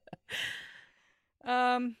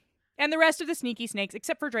 And the rest of the Sneaky Snakes,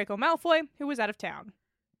 except for Draco Malfoy, who was out of town.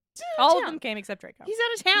 All of them came except Draco. He's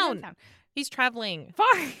out of town. He's traveling.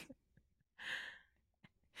 Fine.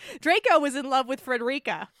 Draco was in love with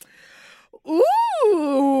Frederica.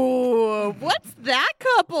 Ooh, what's that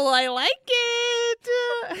couple? I like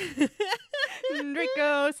it.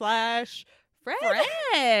 Draco / Fred.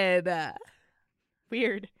 Fred.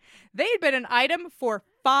 Weird. They had been an item for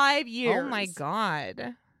 5 years. Oh my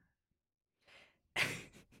god.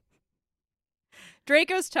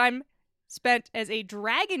 Draco's time spent as a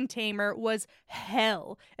dragon tamer was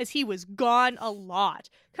hell, as he was gone a lot,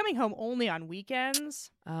 coming home only on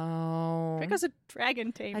weekends. Oh. Draco's a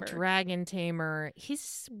dragon tamer. A dragon tamer.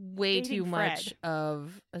 He's way Dating too much Fred.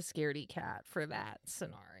 of a scaredy cat for that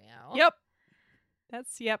scenario. Yep.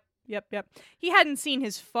 That's yep. He hadn't seen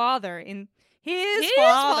his father in his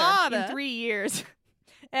father in 3 years,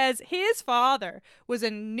 as his father was a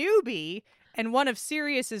newbie and one of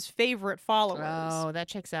Sirius's favorite followers. Oh, that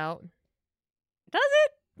checks out. Does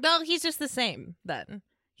it? Well, he's just the same then.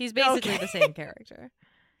 He's basically the same character.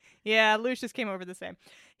 Yeah, Lucius came over the same.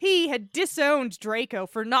 He had disowned Draco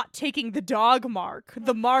for not taking the dog mark,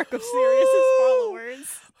 the mark of Sirius's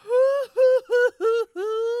followers.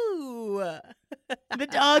 The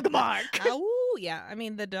dog mark. Oh, yeah. I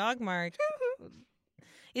mean, the dog mark.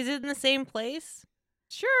 Is it in the same place?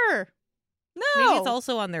 Sure. No. Maybe it's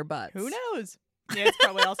also on their butts. Who knows? Yeah, it's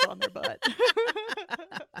probably also on their butt.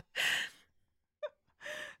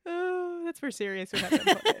 Oh, that's for Sirius.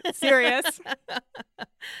 Sirius.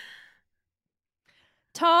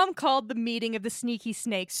 Tom called the meeting of the Sneaky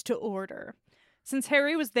Snakes to order. Since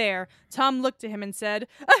Harry was there, Tom looked at him and said,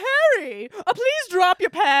 Harry, please drop your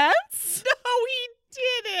pants. No, he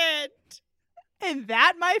didn't. And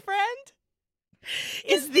that, my friend,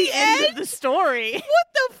 is the end of the story. What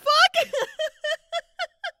the fuck?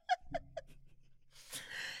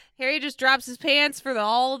 Harry just drops his pants for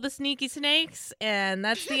all of the Sneaky Snakes, and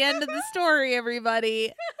that's the end of the story,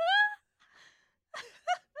 everybody.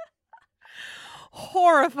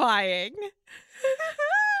 Horrifying.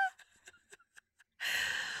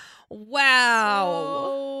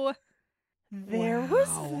 Wow. So, there was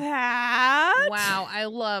that. Wow, I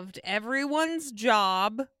loved everyone's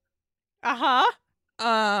job. Uh-huh.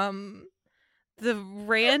 The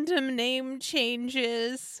random name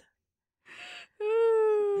changes.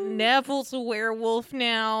 Neville's a werewolf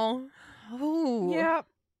now. Ooh. Yep.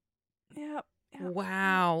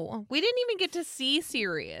 Wow. We didn't even get to see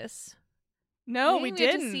Sirius. No, we didn't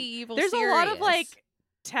get to didn't. see evil There's Sirius. a lot of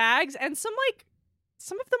tags and some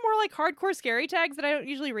of the more hardcore scary tags that I don't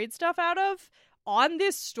usually read stuff out of on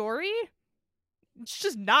this story. It's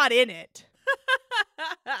just not in it.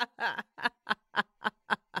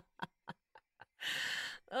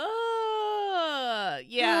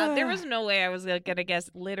 Yeah, there was no way I was gonna guess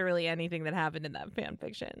literally anything that happened in that fan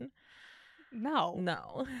fiction.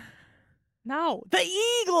 No. No, the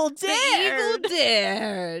eagle dared. The eagle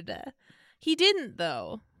dared. He didn't,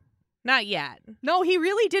 though. Not yet. No, he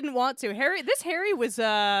really didn't want to. Harry was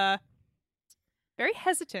very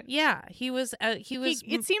hesitant. Yeah, he was.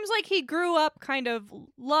 It seems like he grew up kind of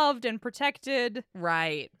loved and protected,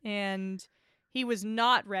 right, and he was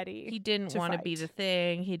not ready. He didn't want to be the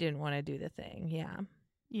thing. He didn't want to do the thing. Yeah.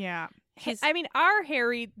 Yeah. I mean, our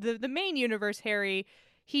Harry, the main universe Harry,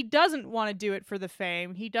 he doesn't want to do it for the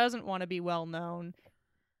fame. He doesn't want to be well known.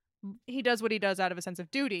 He does what he does out of a sense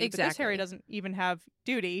of duty. Exactly. But this Harry doesn't even have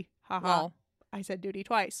duty. Haha. Well, I said duty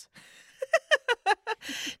twice.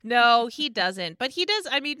 No, he doesn't. But he does.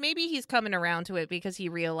 I mean, maybe he's coming around to it because he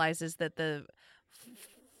realizes that the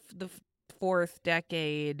fourth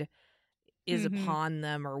decade is upon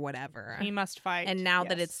them or whatever. He must fight. And now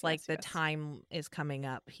that it's like the time is coming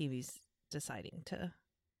up, he's deciding to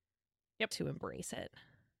embrace it.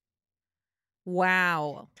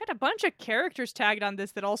 Wow. Got a bunch of characters tagged on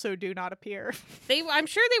this that also do not appear. I'm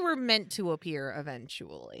sure they were meant to appear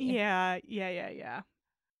eventually. Yeah.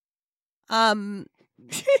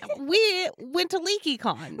 We went to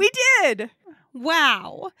LeakyCon. We did.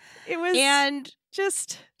 Wow. It was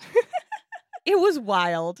just it was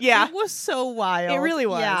wild. Yeah. It was so wild. It really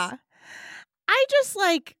was. Yeah.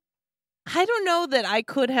 I don't know that I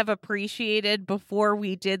could have appreciated before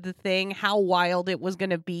we did the thing how wild it was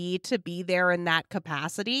going to be there in that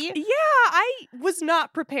capacity. Yeah, I was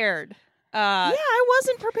not prepared. I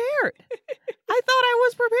wasn't prepared. I thought I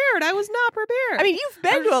was prepared. I was not prepared. I mean, you've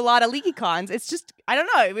been to a lot of LeakyCons. It's just, I don't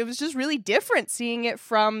know. It was just really different seeing it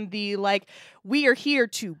from the, like, we are here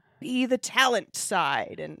to be the talent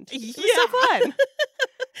side. And it was so fun.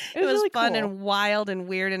 It was really fun cool. and wild and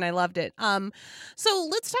weird, and I loved it. So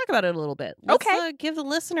let's talk about it a little bit. Let's give the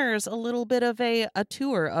listeners a little bit of a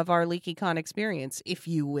tour of our LeakyCon experience, if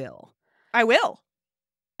you will. I will.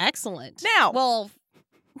 Excellent. Now. Well,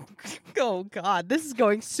 oh God, this is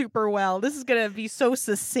going super well. This is going to be so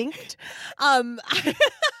succinct. So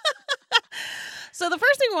the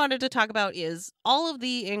first thing we wanted to talk about is all of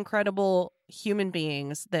the incredible human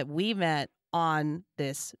beings that we met on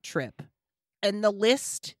this trip. And the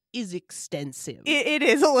list is extensive. It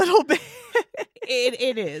is a little bit.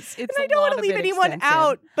 It is. It's. And I don't want to leave anyone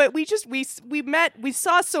out, but we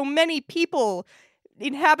saw so many people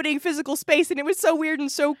inhabiting physical space, and it was so weird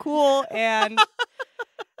and so cool. And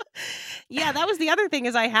yeah, that was the other thing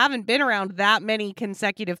is I haven't been around that many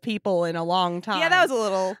consecutive people in a long time. Yeah, that was a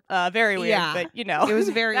little very weird. Yeah. But it was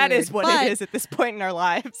very. That weird. Is what it is at this point in our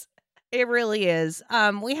lives. It really is.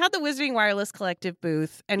 We had the Wizarding Wireless Collective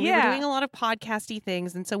booth, and we were doing a lot of podcasty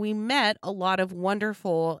things, and so we met a lot of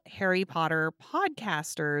wonderful Harry Potter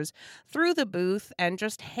podcasters through the booth and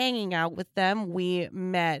just hanging out with them. We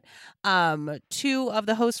met two of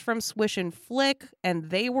the hosts from Swish and Flick, and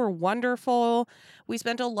they were wonderful. We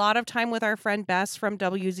spent a lot of time with our friend Bess from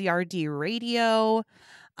WZRD Radio.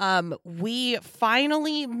 We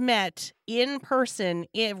finally met in person,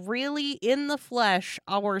 really in the flesh,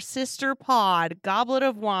 our sister pod, Goblet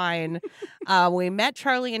of Wine. We met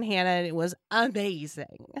Charlie and Hannah, and it was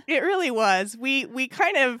amazing. It really was. We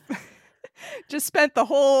kind of just spent the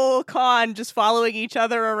whole con just following each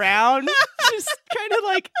other around. Just kind of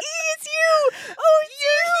like, it's you! Oh,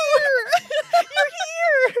 you're here! You're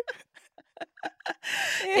here!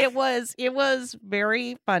 It was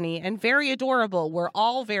very funny and very adorable. We're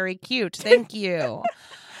all very cute. Thank you.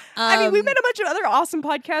 I mean, we met a bunch of other awesome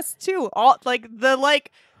podcasts too. All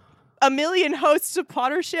a million hosts of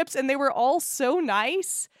Potterships, and they were all so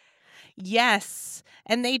nice. Yes.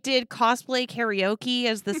 And they did cosplay karaoke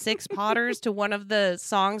as the Six Potters to one of the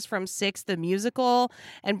songs from Six the Musical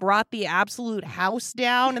and brought the absolute house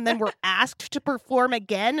down and then were asked to perform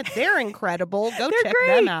again. They're incredible. They're check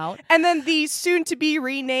great. Them out. And then the soon-to-be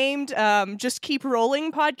renamed Just Keep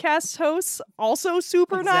Rolling podcast hosts, also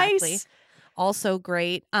super nice. Also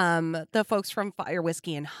great. The folks from Fire,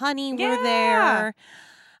 Whiskey, and Honey were there.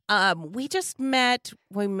 We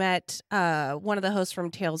met one of the hosts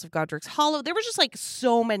from Tales of Godric's Hollow. There were just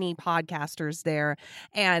so many podcasters there,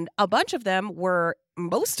 and most of them were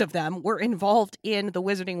involved in the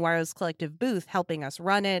Wizarding Wireless Collective booth, helping us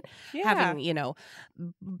run it, having,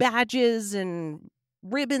 badges and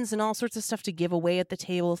ribbons and all sorts of stuff to give away at the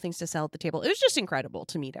table, things to sell at the table. It was just incredible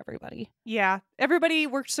to meet everybody. Yeah, everybody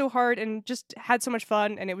worked so hard and just had so much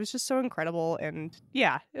fun, and it was just so incredible. And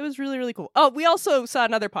yeah, it was really, really cool. Oh, we also saw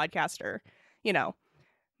another podcaster,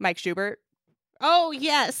 Mike Schubert. Oh,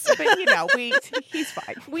 yes. But, he's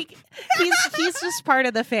fine. He's just part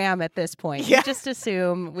of the fam at this point. Yeah. You just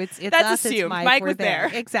assume it's That's us, assumed. it's Mike. Mike we're was there.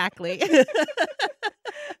 Exactly. It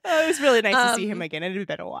was really nice to see him again. It had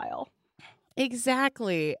been a while.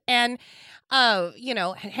 Exactly. And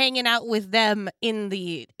hanging out with them in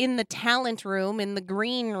the talent room, in the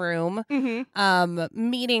green room,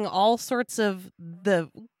 meeting all sorts of the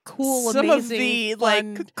cool, some amazing, of the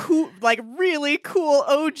fun... cool, really cool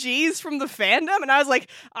OGs from the fandom, and I was like,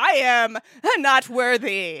 I am not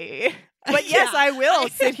worthy. But yes, I will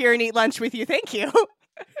sit here and eat lunch with you. Thank you.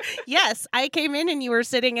 Yes, I came in and you were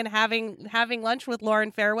sitting and having lunch with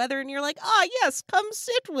Lauren Fairweather, and you're like, "Ah, yes, come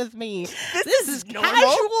sit with me. This is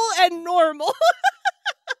casual and normal.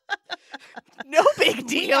 No big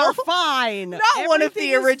deal. We are fine. Not Everything one of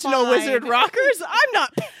the original fine. Wizard Rockers. I'm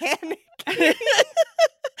not panicking."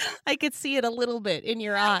 I could see it a little bit in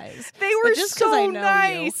your eyes. They were just so I know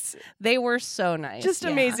nice. They were so nice. Just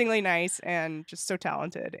amazingly nice and just so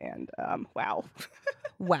talented. And wow.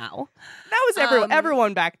 Wow. That was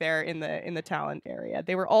everyone back there in the talent area.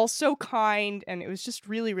 They were all so kind, and it was just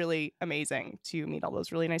really, really amazing to meet all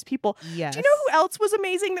those really nice people. Yes. Do you know who else was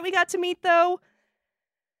amazing that we got to meet, though?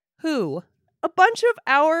 Who? A bunch of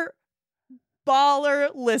our baller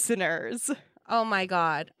listeners. Oh my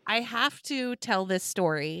God. I have to tell this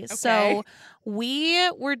story. Okay. So we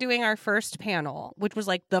were doing our first panel, which was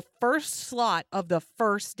like the first slot of the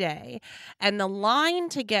first day. And the line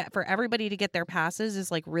for everybody to get their passes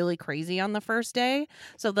is like really crazy on the first day.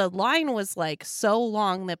 So the line was like so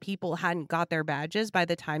long that people hadn't got their badges by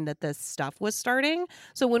the time that this stuff was starting.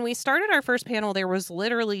 So when we started our first panel, there was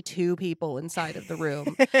literally 2 people inside of the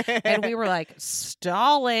room. And we were like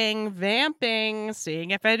stalling, vamping,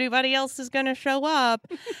 seeing if anybody else is going to show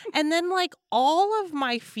up. And then like all of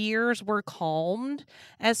my fears were calmed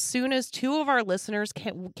as soon as 2 of our listeners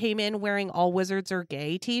came in wearing "All Wizards Are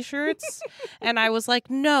Gay" t-shirts. And I was like,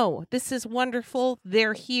 no, this is wonderful.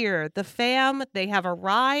 They're here. The fam, they have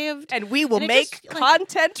arrived. And we will make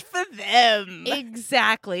content for them.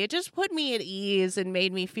 Exactly. It just put me at ease and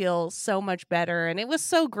made me feel so much better. And it was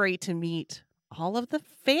so great to meet all of the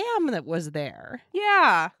fam that was there.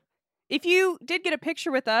 Yeah. If you did get a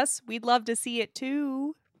picture with us, we'd love to see it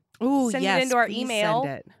too. Ooh, send yes, it into our please email.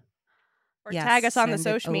 Send it. Or Yes, tag us on the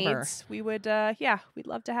send it social over. medias. We would, we'd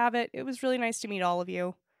love to have it. It was really nice to meet all of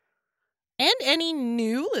you. And any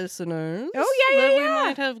new listeners. Oh, yeah. We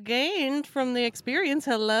might have gained from the experience.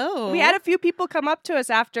 Hello. We had a few people come up to us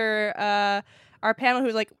after our panel who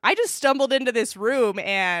was like, I just stumbled into this room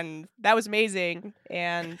and that was amazing.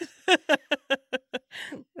 And that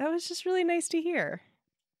was just really nice to hear.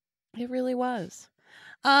 It really was.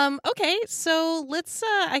 Okay, so let's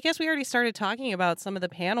I guess we already started talking about some of the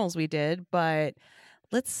panels we did, but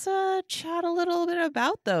let's chat a little bit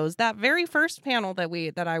about those. That very first panel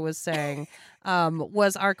that I was saying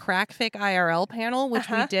was our Crackfic IRL panel, which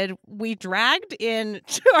we dragged in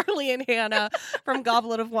Charlie and Hannah from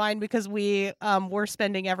Goblet of Wine because we were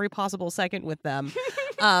spending every possible second with them.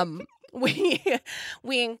 We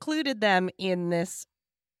included them in this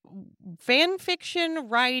live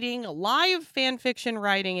fan fiction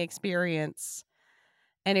writing experience,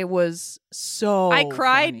 and it was so I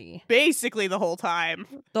cried funny. Basically the whole time.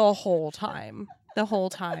 I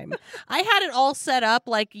had it all set up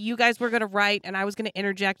like you guys were going to write, and I was going to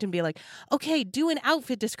interject and be like, okay, do an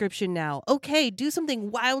outfit description now. Okay, do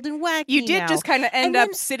something wild and wacky. You did now. just kind of end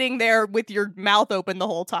up sitting there with your mouth open the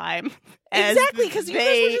whole time. Exactly, because you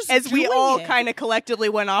guys were just as we doing all it. kind of collectively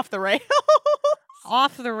went off the rails.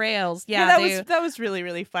 Off the rails. Yeah, that was really,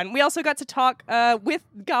 really fun. We also got to talk with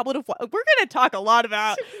Goblet of Wine. We're going to talk a lot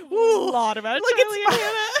about Charlie and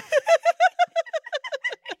Hannah.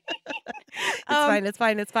 It's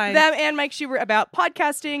fine. Them and Mike Schubert about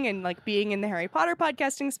podcasting and like being in the Harry Potter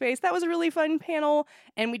podcasting space. That was a really fun panel.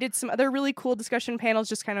 And we did some other really cool discussion panels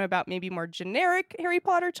just kind of about maybe more generic Harry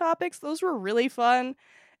Potter topics. Those were really fun.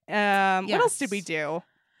 What else did we do?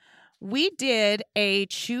 We did a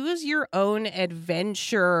choose your own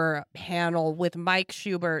adventure panel with Mike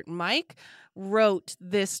Schubert. Mike wrote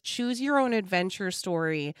this choose your own adventure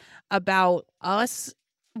story about us.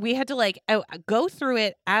 We had to go through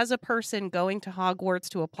it as a person going to Hogwarts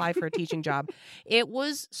to apply for a teaching job. It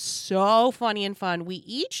was so funny and fun. We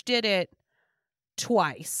each did it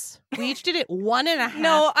twice. We each did it 1.5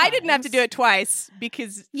 No, I times. didn't have to do it twice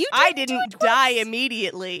because I didn't die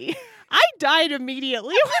immediately. I died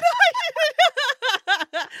immediately when I did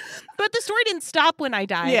it. But the story didn't stop when I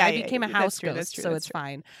died. I became a house ghost, so it's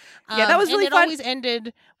fine. Yeah, that was really fun. It always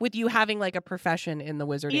ended with you having like a profession in the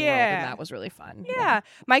wizarding world, and that was really fun. Yeah.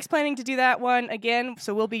 Mike's planning to do that one again,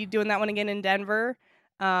 so we'll be doing that one again in Denver.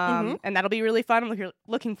 And that'll be really fun. I'm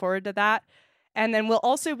looking forward to that. And then we'll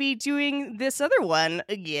also be doing this other one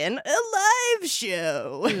again, a live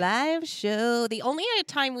show. The only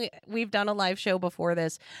time we've done a live show before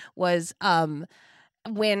this was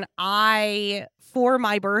when I, for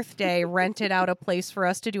my birthday, rented out a place for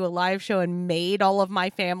us to do a live show and made all of my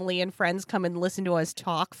family and friends come and listen to us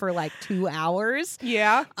talk for like 2 hours.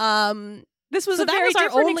 Yeah. This was So a that very was our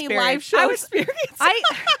different only experience. live show experience.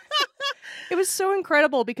 It was so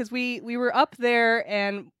incredible because we were up there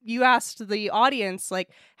and you asked the audience, like,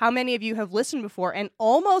 how many of you have listened before? And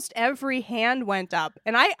almost every hand went up.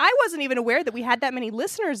 And I wasn't even aware that we had that many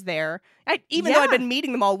listeners there, even though I'd been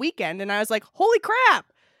meeting them all weekend. And I was like, holy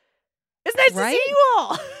crap. It's nice to see you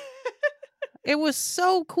all. It was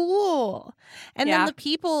so cool. And then the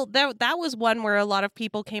people, that was one where a lot of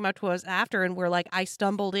people came up to us after and were like, I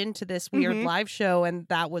stumbled into this weird live show and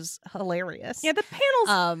that was hilarious. Yeah, the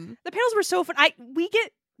panels were so fun. We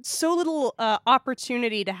get so little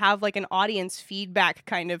opportunity to have like an audience feedback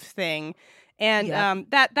kind of thing. And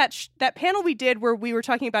that panel we did where we were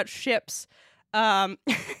talking about ships,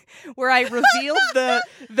 where I revealed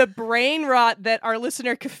the brain rot that our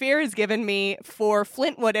listener Kafir has given me for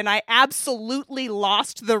Flintwood, and I absolutely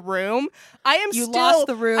lost the room. Lost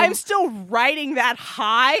the room. I'm still riding that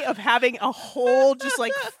high of having a whole just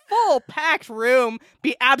like full packed room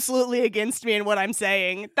be absolutely against me and what I'm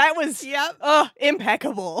saying. That was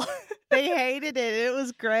impeccable. They hated it. It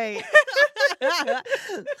was great.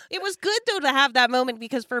 It was good, though, to have that moment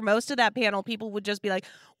because for most of that panel, people would just be like,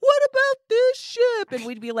 what about this ship? And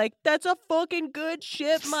we'd be like, that's a fucking good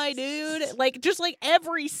ship, my dude. Like, just like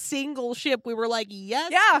every single ship, we were like,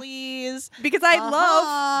 yes, please. Because I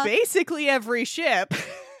love basically every ship.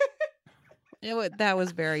 That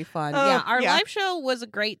was very fun. Our live show was a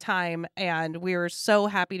great time, and we were so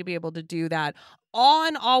happy to be able to do that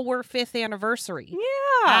on our 5th anniversary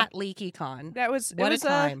at LeakyCon. That was what a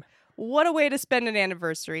time. What a way to spend an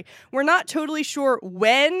anniversary. We're not totally sure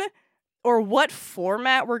when or what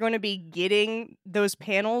format we're going to be getting those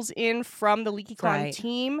panels in from the LeakyCon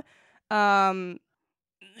team.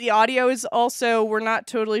 The audio is also, we're not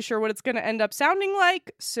totally sure what it's going to end up sounding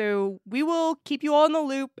like, so we will keep you all in the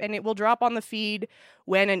loop, and it will drop on the feed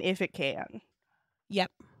when and if it can.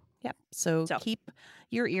 Yep. So keep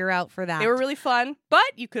your ear out for that. They were really fun, but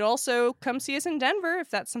you could also come see us in Denver if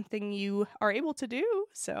that's something you are able to do.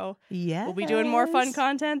 So we'll be doing more fun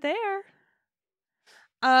content there.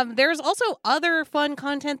 There's also other fun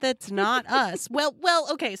content that's not us. Well,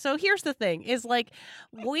 okay, so here's the thing, is like,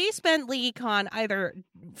 we spent LeakyCon either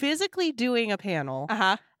physically doing a panel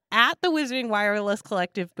at the Wizarding Wireless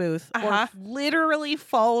Collective booth or literally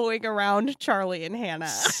following around Charlie and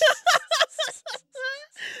Hannah.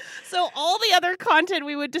 So all the other content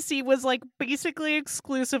we went to see was like basically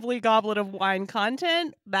exclusively Goblet of Wine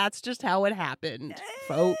content. That's just how it happened,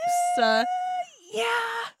 folks. Yeah,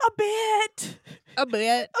 a bit.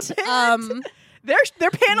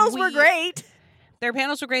 Their panels were great. Their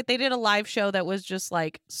panels were great. They did a live show that was just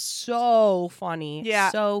like so funny.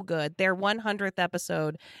 Yeah. So good. Their 100th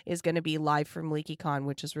episode is going to be live from LeakyCon,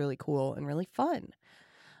 which is really cool and really fun.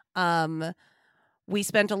 We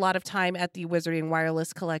spent a lot of time at the Wizarding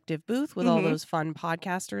Wireless Collective booth with all those fun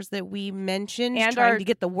podcasters that we mentioned, and trying to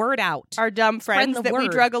get the word out. Our dumb friends that we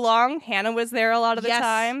drug along. Hannah was there a lot of the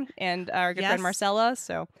time, and our good friend Marcella.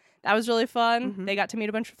 So that was really fun. They got to meet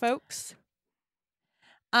a bunch of folks.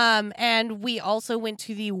 And we also went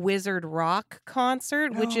to the Wizard Rock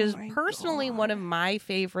concert, which is personally one of my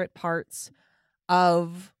favorite parts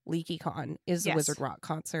of LeakyCon is the Wizard Rock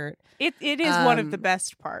concert. It is one of the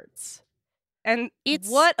best parts. And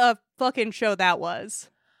what a fucking show that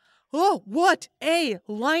was. Oh, what a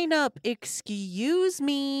lineup. Excuse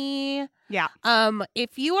me. Yeah.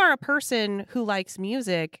 If you are a person who likes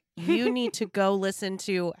music, you need to go listen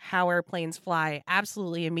to How Airplanes Fly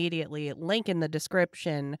absolutely immediately. Link in the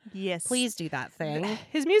description. Yes. Please do that thing.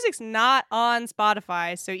 His music's not on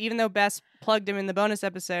Spotify, so even though Bess plugged him in the bonus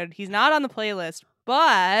episode, he's not on the playlist,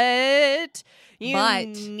 but you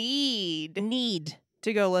need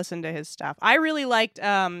to go listen to his stuff. I really liked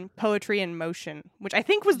Poetry in Motion, which I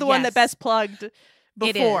think was the one that Bess plugged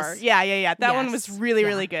before. It is. Yeah. That one was really,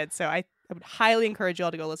 really good. So I would highly encourage you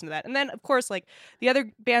all to go listen to that. And then, of course, like the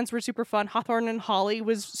other bands were super fun. Hawthorne and Holly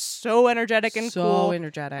was so energetic and cool. So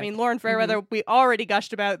energetic. I mean, Lauren Fairweather, we already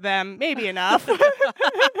gushed about them. Maybe enough.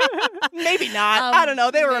 Maybe not. I don't know.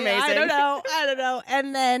 They were amazing. I don't know.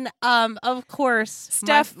 And then, of course,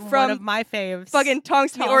 Steph from one of my faves. Fucking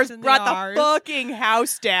Tonks to the Oars brought the fucking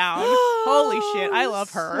house down. Holy shit. I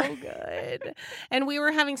love her. So good. And we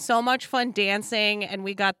were having so much fun dancing, and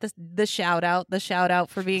we got the shout out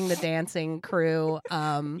for being the dancing crew.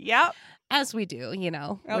 Yep. As we do, you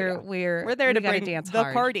know. We're there we to bring dance the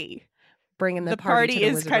hard. party. Bringing the party to the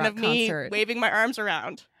is Wizard kind Rock of me concert. waving my arms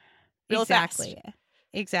around. Real Exactly. fast.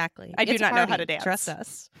 Exactly. I do It's not a know how party. to dance. Trust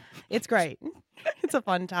us. It's great. it's a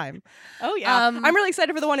fun time. Oh, yeah. I'm really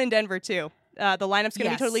excited for the one in Denver, too. The lineup's going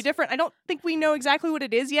to be totally different. I don't think we know exactly what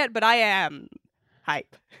it is yet, but I am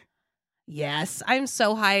hype. Yes, I'm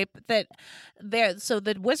so hype that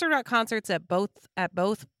the Wizard Rock concerts at both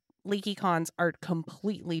LeakyCons are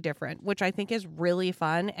completely different, which I think is really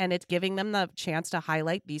fun, and it's giving them the chance to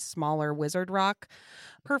highlight these smaller Wizard Rock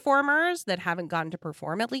performers that haven't gotten to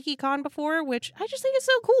perform at LeakyCon before, which I just think is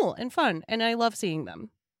so cool and fun, and I love seeing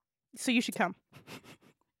them. So you should come.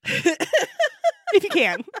 If you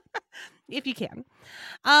can. If you can.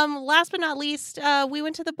 Last but not least, we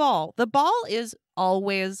went to the ball. The ball is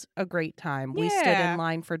always a great time. We stood in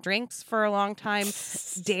line for drinks for a long time,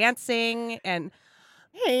 dancing and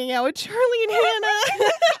hanging out with Charlie and Hannah.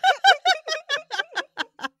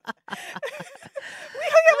 We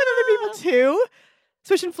hung out with other people too.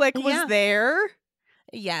 Swish and Flick was there.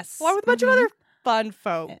 Yes. Along with a bunch of other fun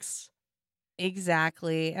folks.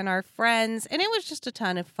 Exactly. And our friends. And it was just a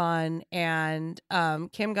ton of fun. And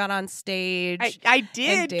Kim got on stage. I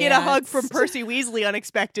did get a hug from Percy Weasley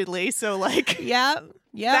unexpectedly. So, like, Yep.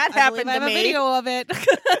 That happened to me. I have a video of it.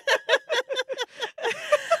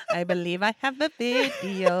 I believe I have a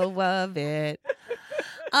video of it.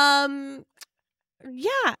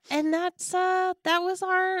 Yeah, and that was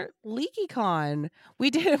our LeakyCon.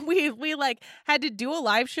 We like had to do a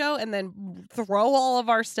live show and then throw all of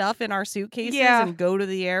our stuff in our suitcases and go to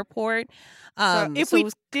the airport. So if we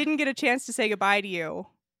didn't get a chance to say goodbye to you,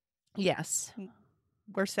 yes,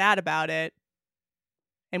 we're sad about it,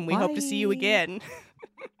 and we hope to see you again.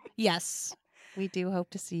 Yes, we do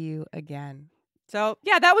hope to see you again. So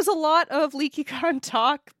yeah, that was a lot of LeakyCon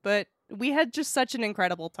talk, but we had just such an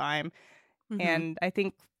incredible time. Mm-hmm. And I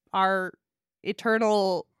think our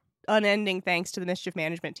eternal, unending thanks to the Mischief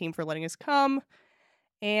Management team for letting us come.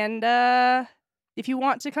 And if you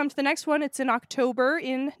want to come to the next one, it's in October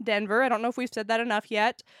in Denver. I don't know if we've said that enough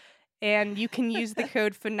yet. And you can use the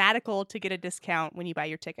code Fanatical to get a discount when you buy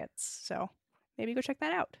your tickets. So maybe go check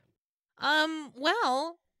that out.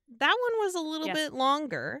 Well, that one was a little bit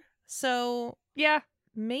longer. So yeah,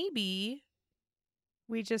 maybe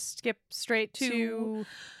we just skip straight to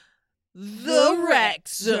the Rec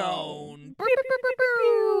Zone.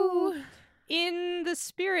 In the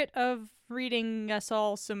spirit of reading us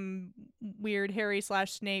all some weird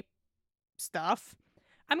Harry/Snape stuff,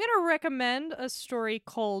 I'm going to recommend a story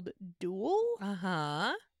called Duel.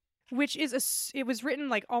 Which is it was written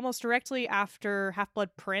like almost directly after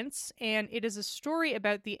Half-Blood Prince, and it is a story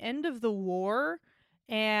about the end of the war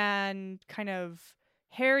and kind of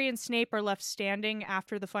Harry and Snape are left standing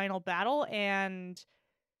after the final battle, and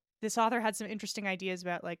this author had some interesting ideas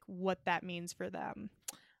about like what that means for them.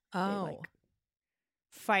 They, like,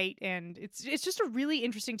 fight, and it's just a really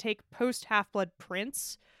interesting take post Half-Blood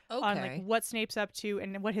Prince on like what Snape's up to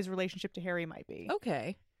and what his relationship to Harry might be.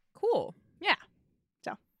 Okay, cool. Yeah.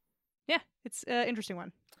 So, yeah, it's an interesting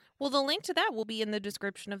one. Well, the link to that will be in the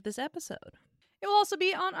description of this episode. It will also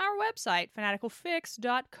be on our website,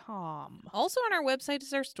 fanaticalfix.com. Also on our website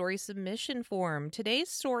is our story submission form. Today's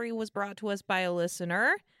story was brought to us by a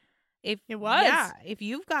listener. It was. Yeah, if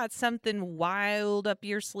you've got something wild up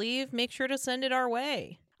your sleeve, make sure to send it our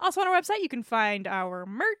way. Also on our website, you can find our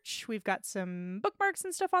merch. We've got some bookmarks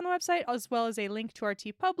and stuff on the website, as well as a link to our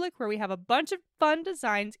TeePublic, where we have a bunch of fun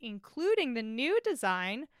designs, including the new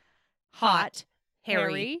design, Hot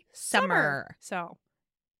Harry Summer. So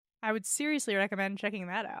I would seriously recommend checking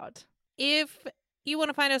that out. If you want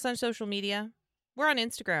to find us on social media, we're on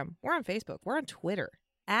Instagram, we're on Facebook, we're on Twitter,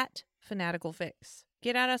 @FanaticalFix.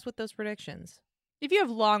 Get at us with those predictions. If you have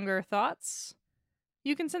longer thoughts,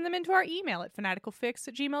 you can send them into our email at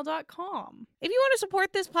fanaticalfix@gmail.com. If you want to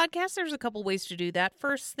support this podcast, there's a couple ways to do that.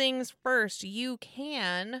 First things first, you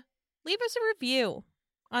can leave us a review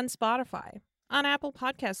on Spotify, on Apple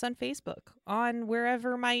Podcasts, on Facebook, on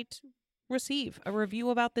wherever might receive a review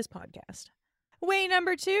about this podcast. Way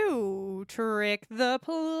number 2, Trick the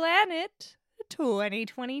Planet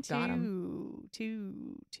 2022. Got 'em.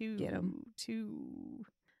 Get 'em.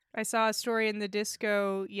 I saw a story in the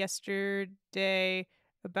disco yesterday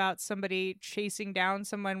about somebody chasing down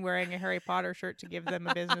someone wearing a Harry Potter shirt to give them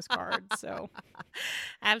a business card. So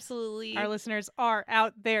absolutely, our listeners are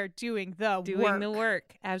out there doing the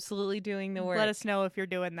work. Absolutely doing the work. Let us know if you're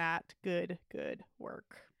doing that. Good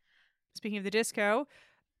work. Speaking of the disco,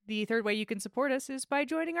 the third way you can support us is by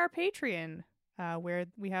joining our Patreon, where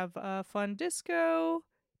we have a fun Discord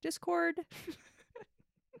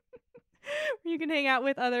where you can hang out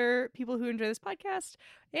with other people who enjoy this podcast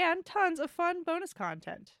and tons of fun bonus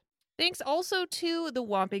content. Thanks also to the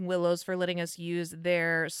Whomping Willows for letting us use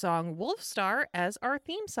their song Wolfstar as our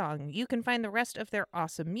theme song. You can find the rest of their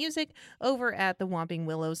awesome music over at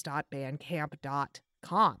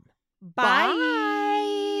thewhompingwillows.bandcamp.com. Bye.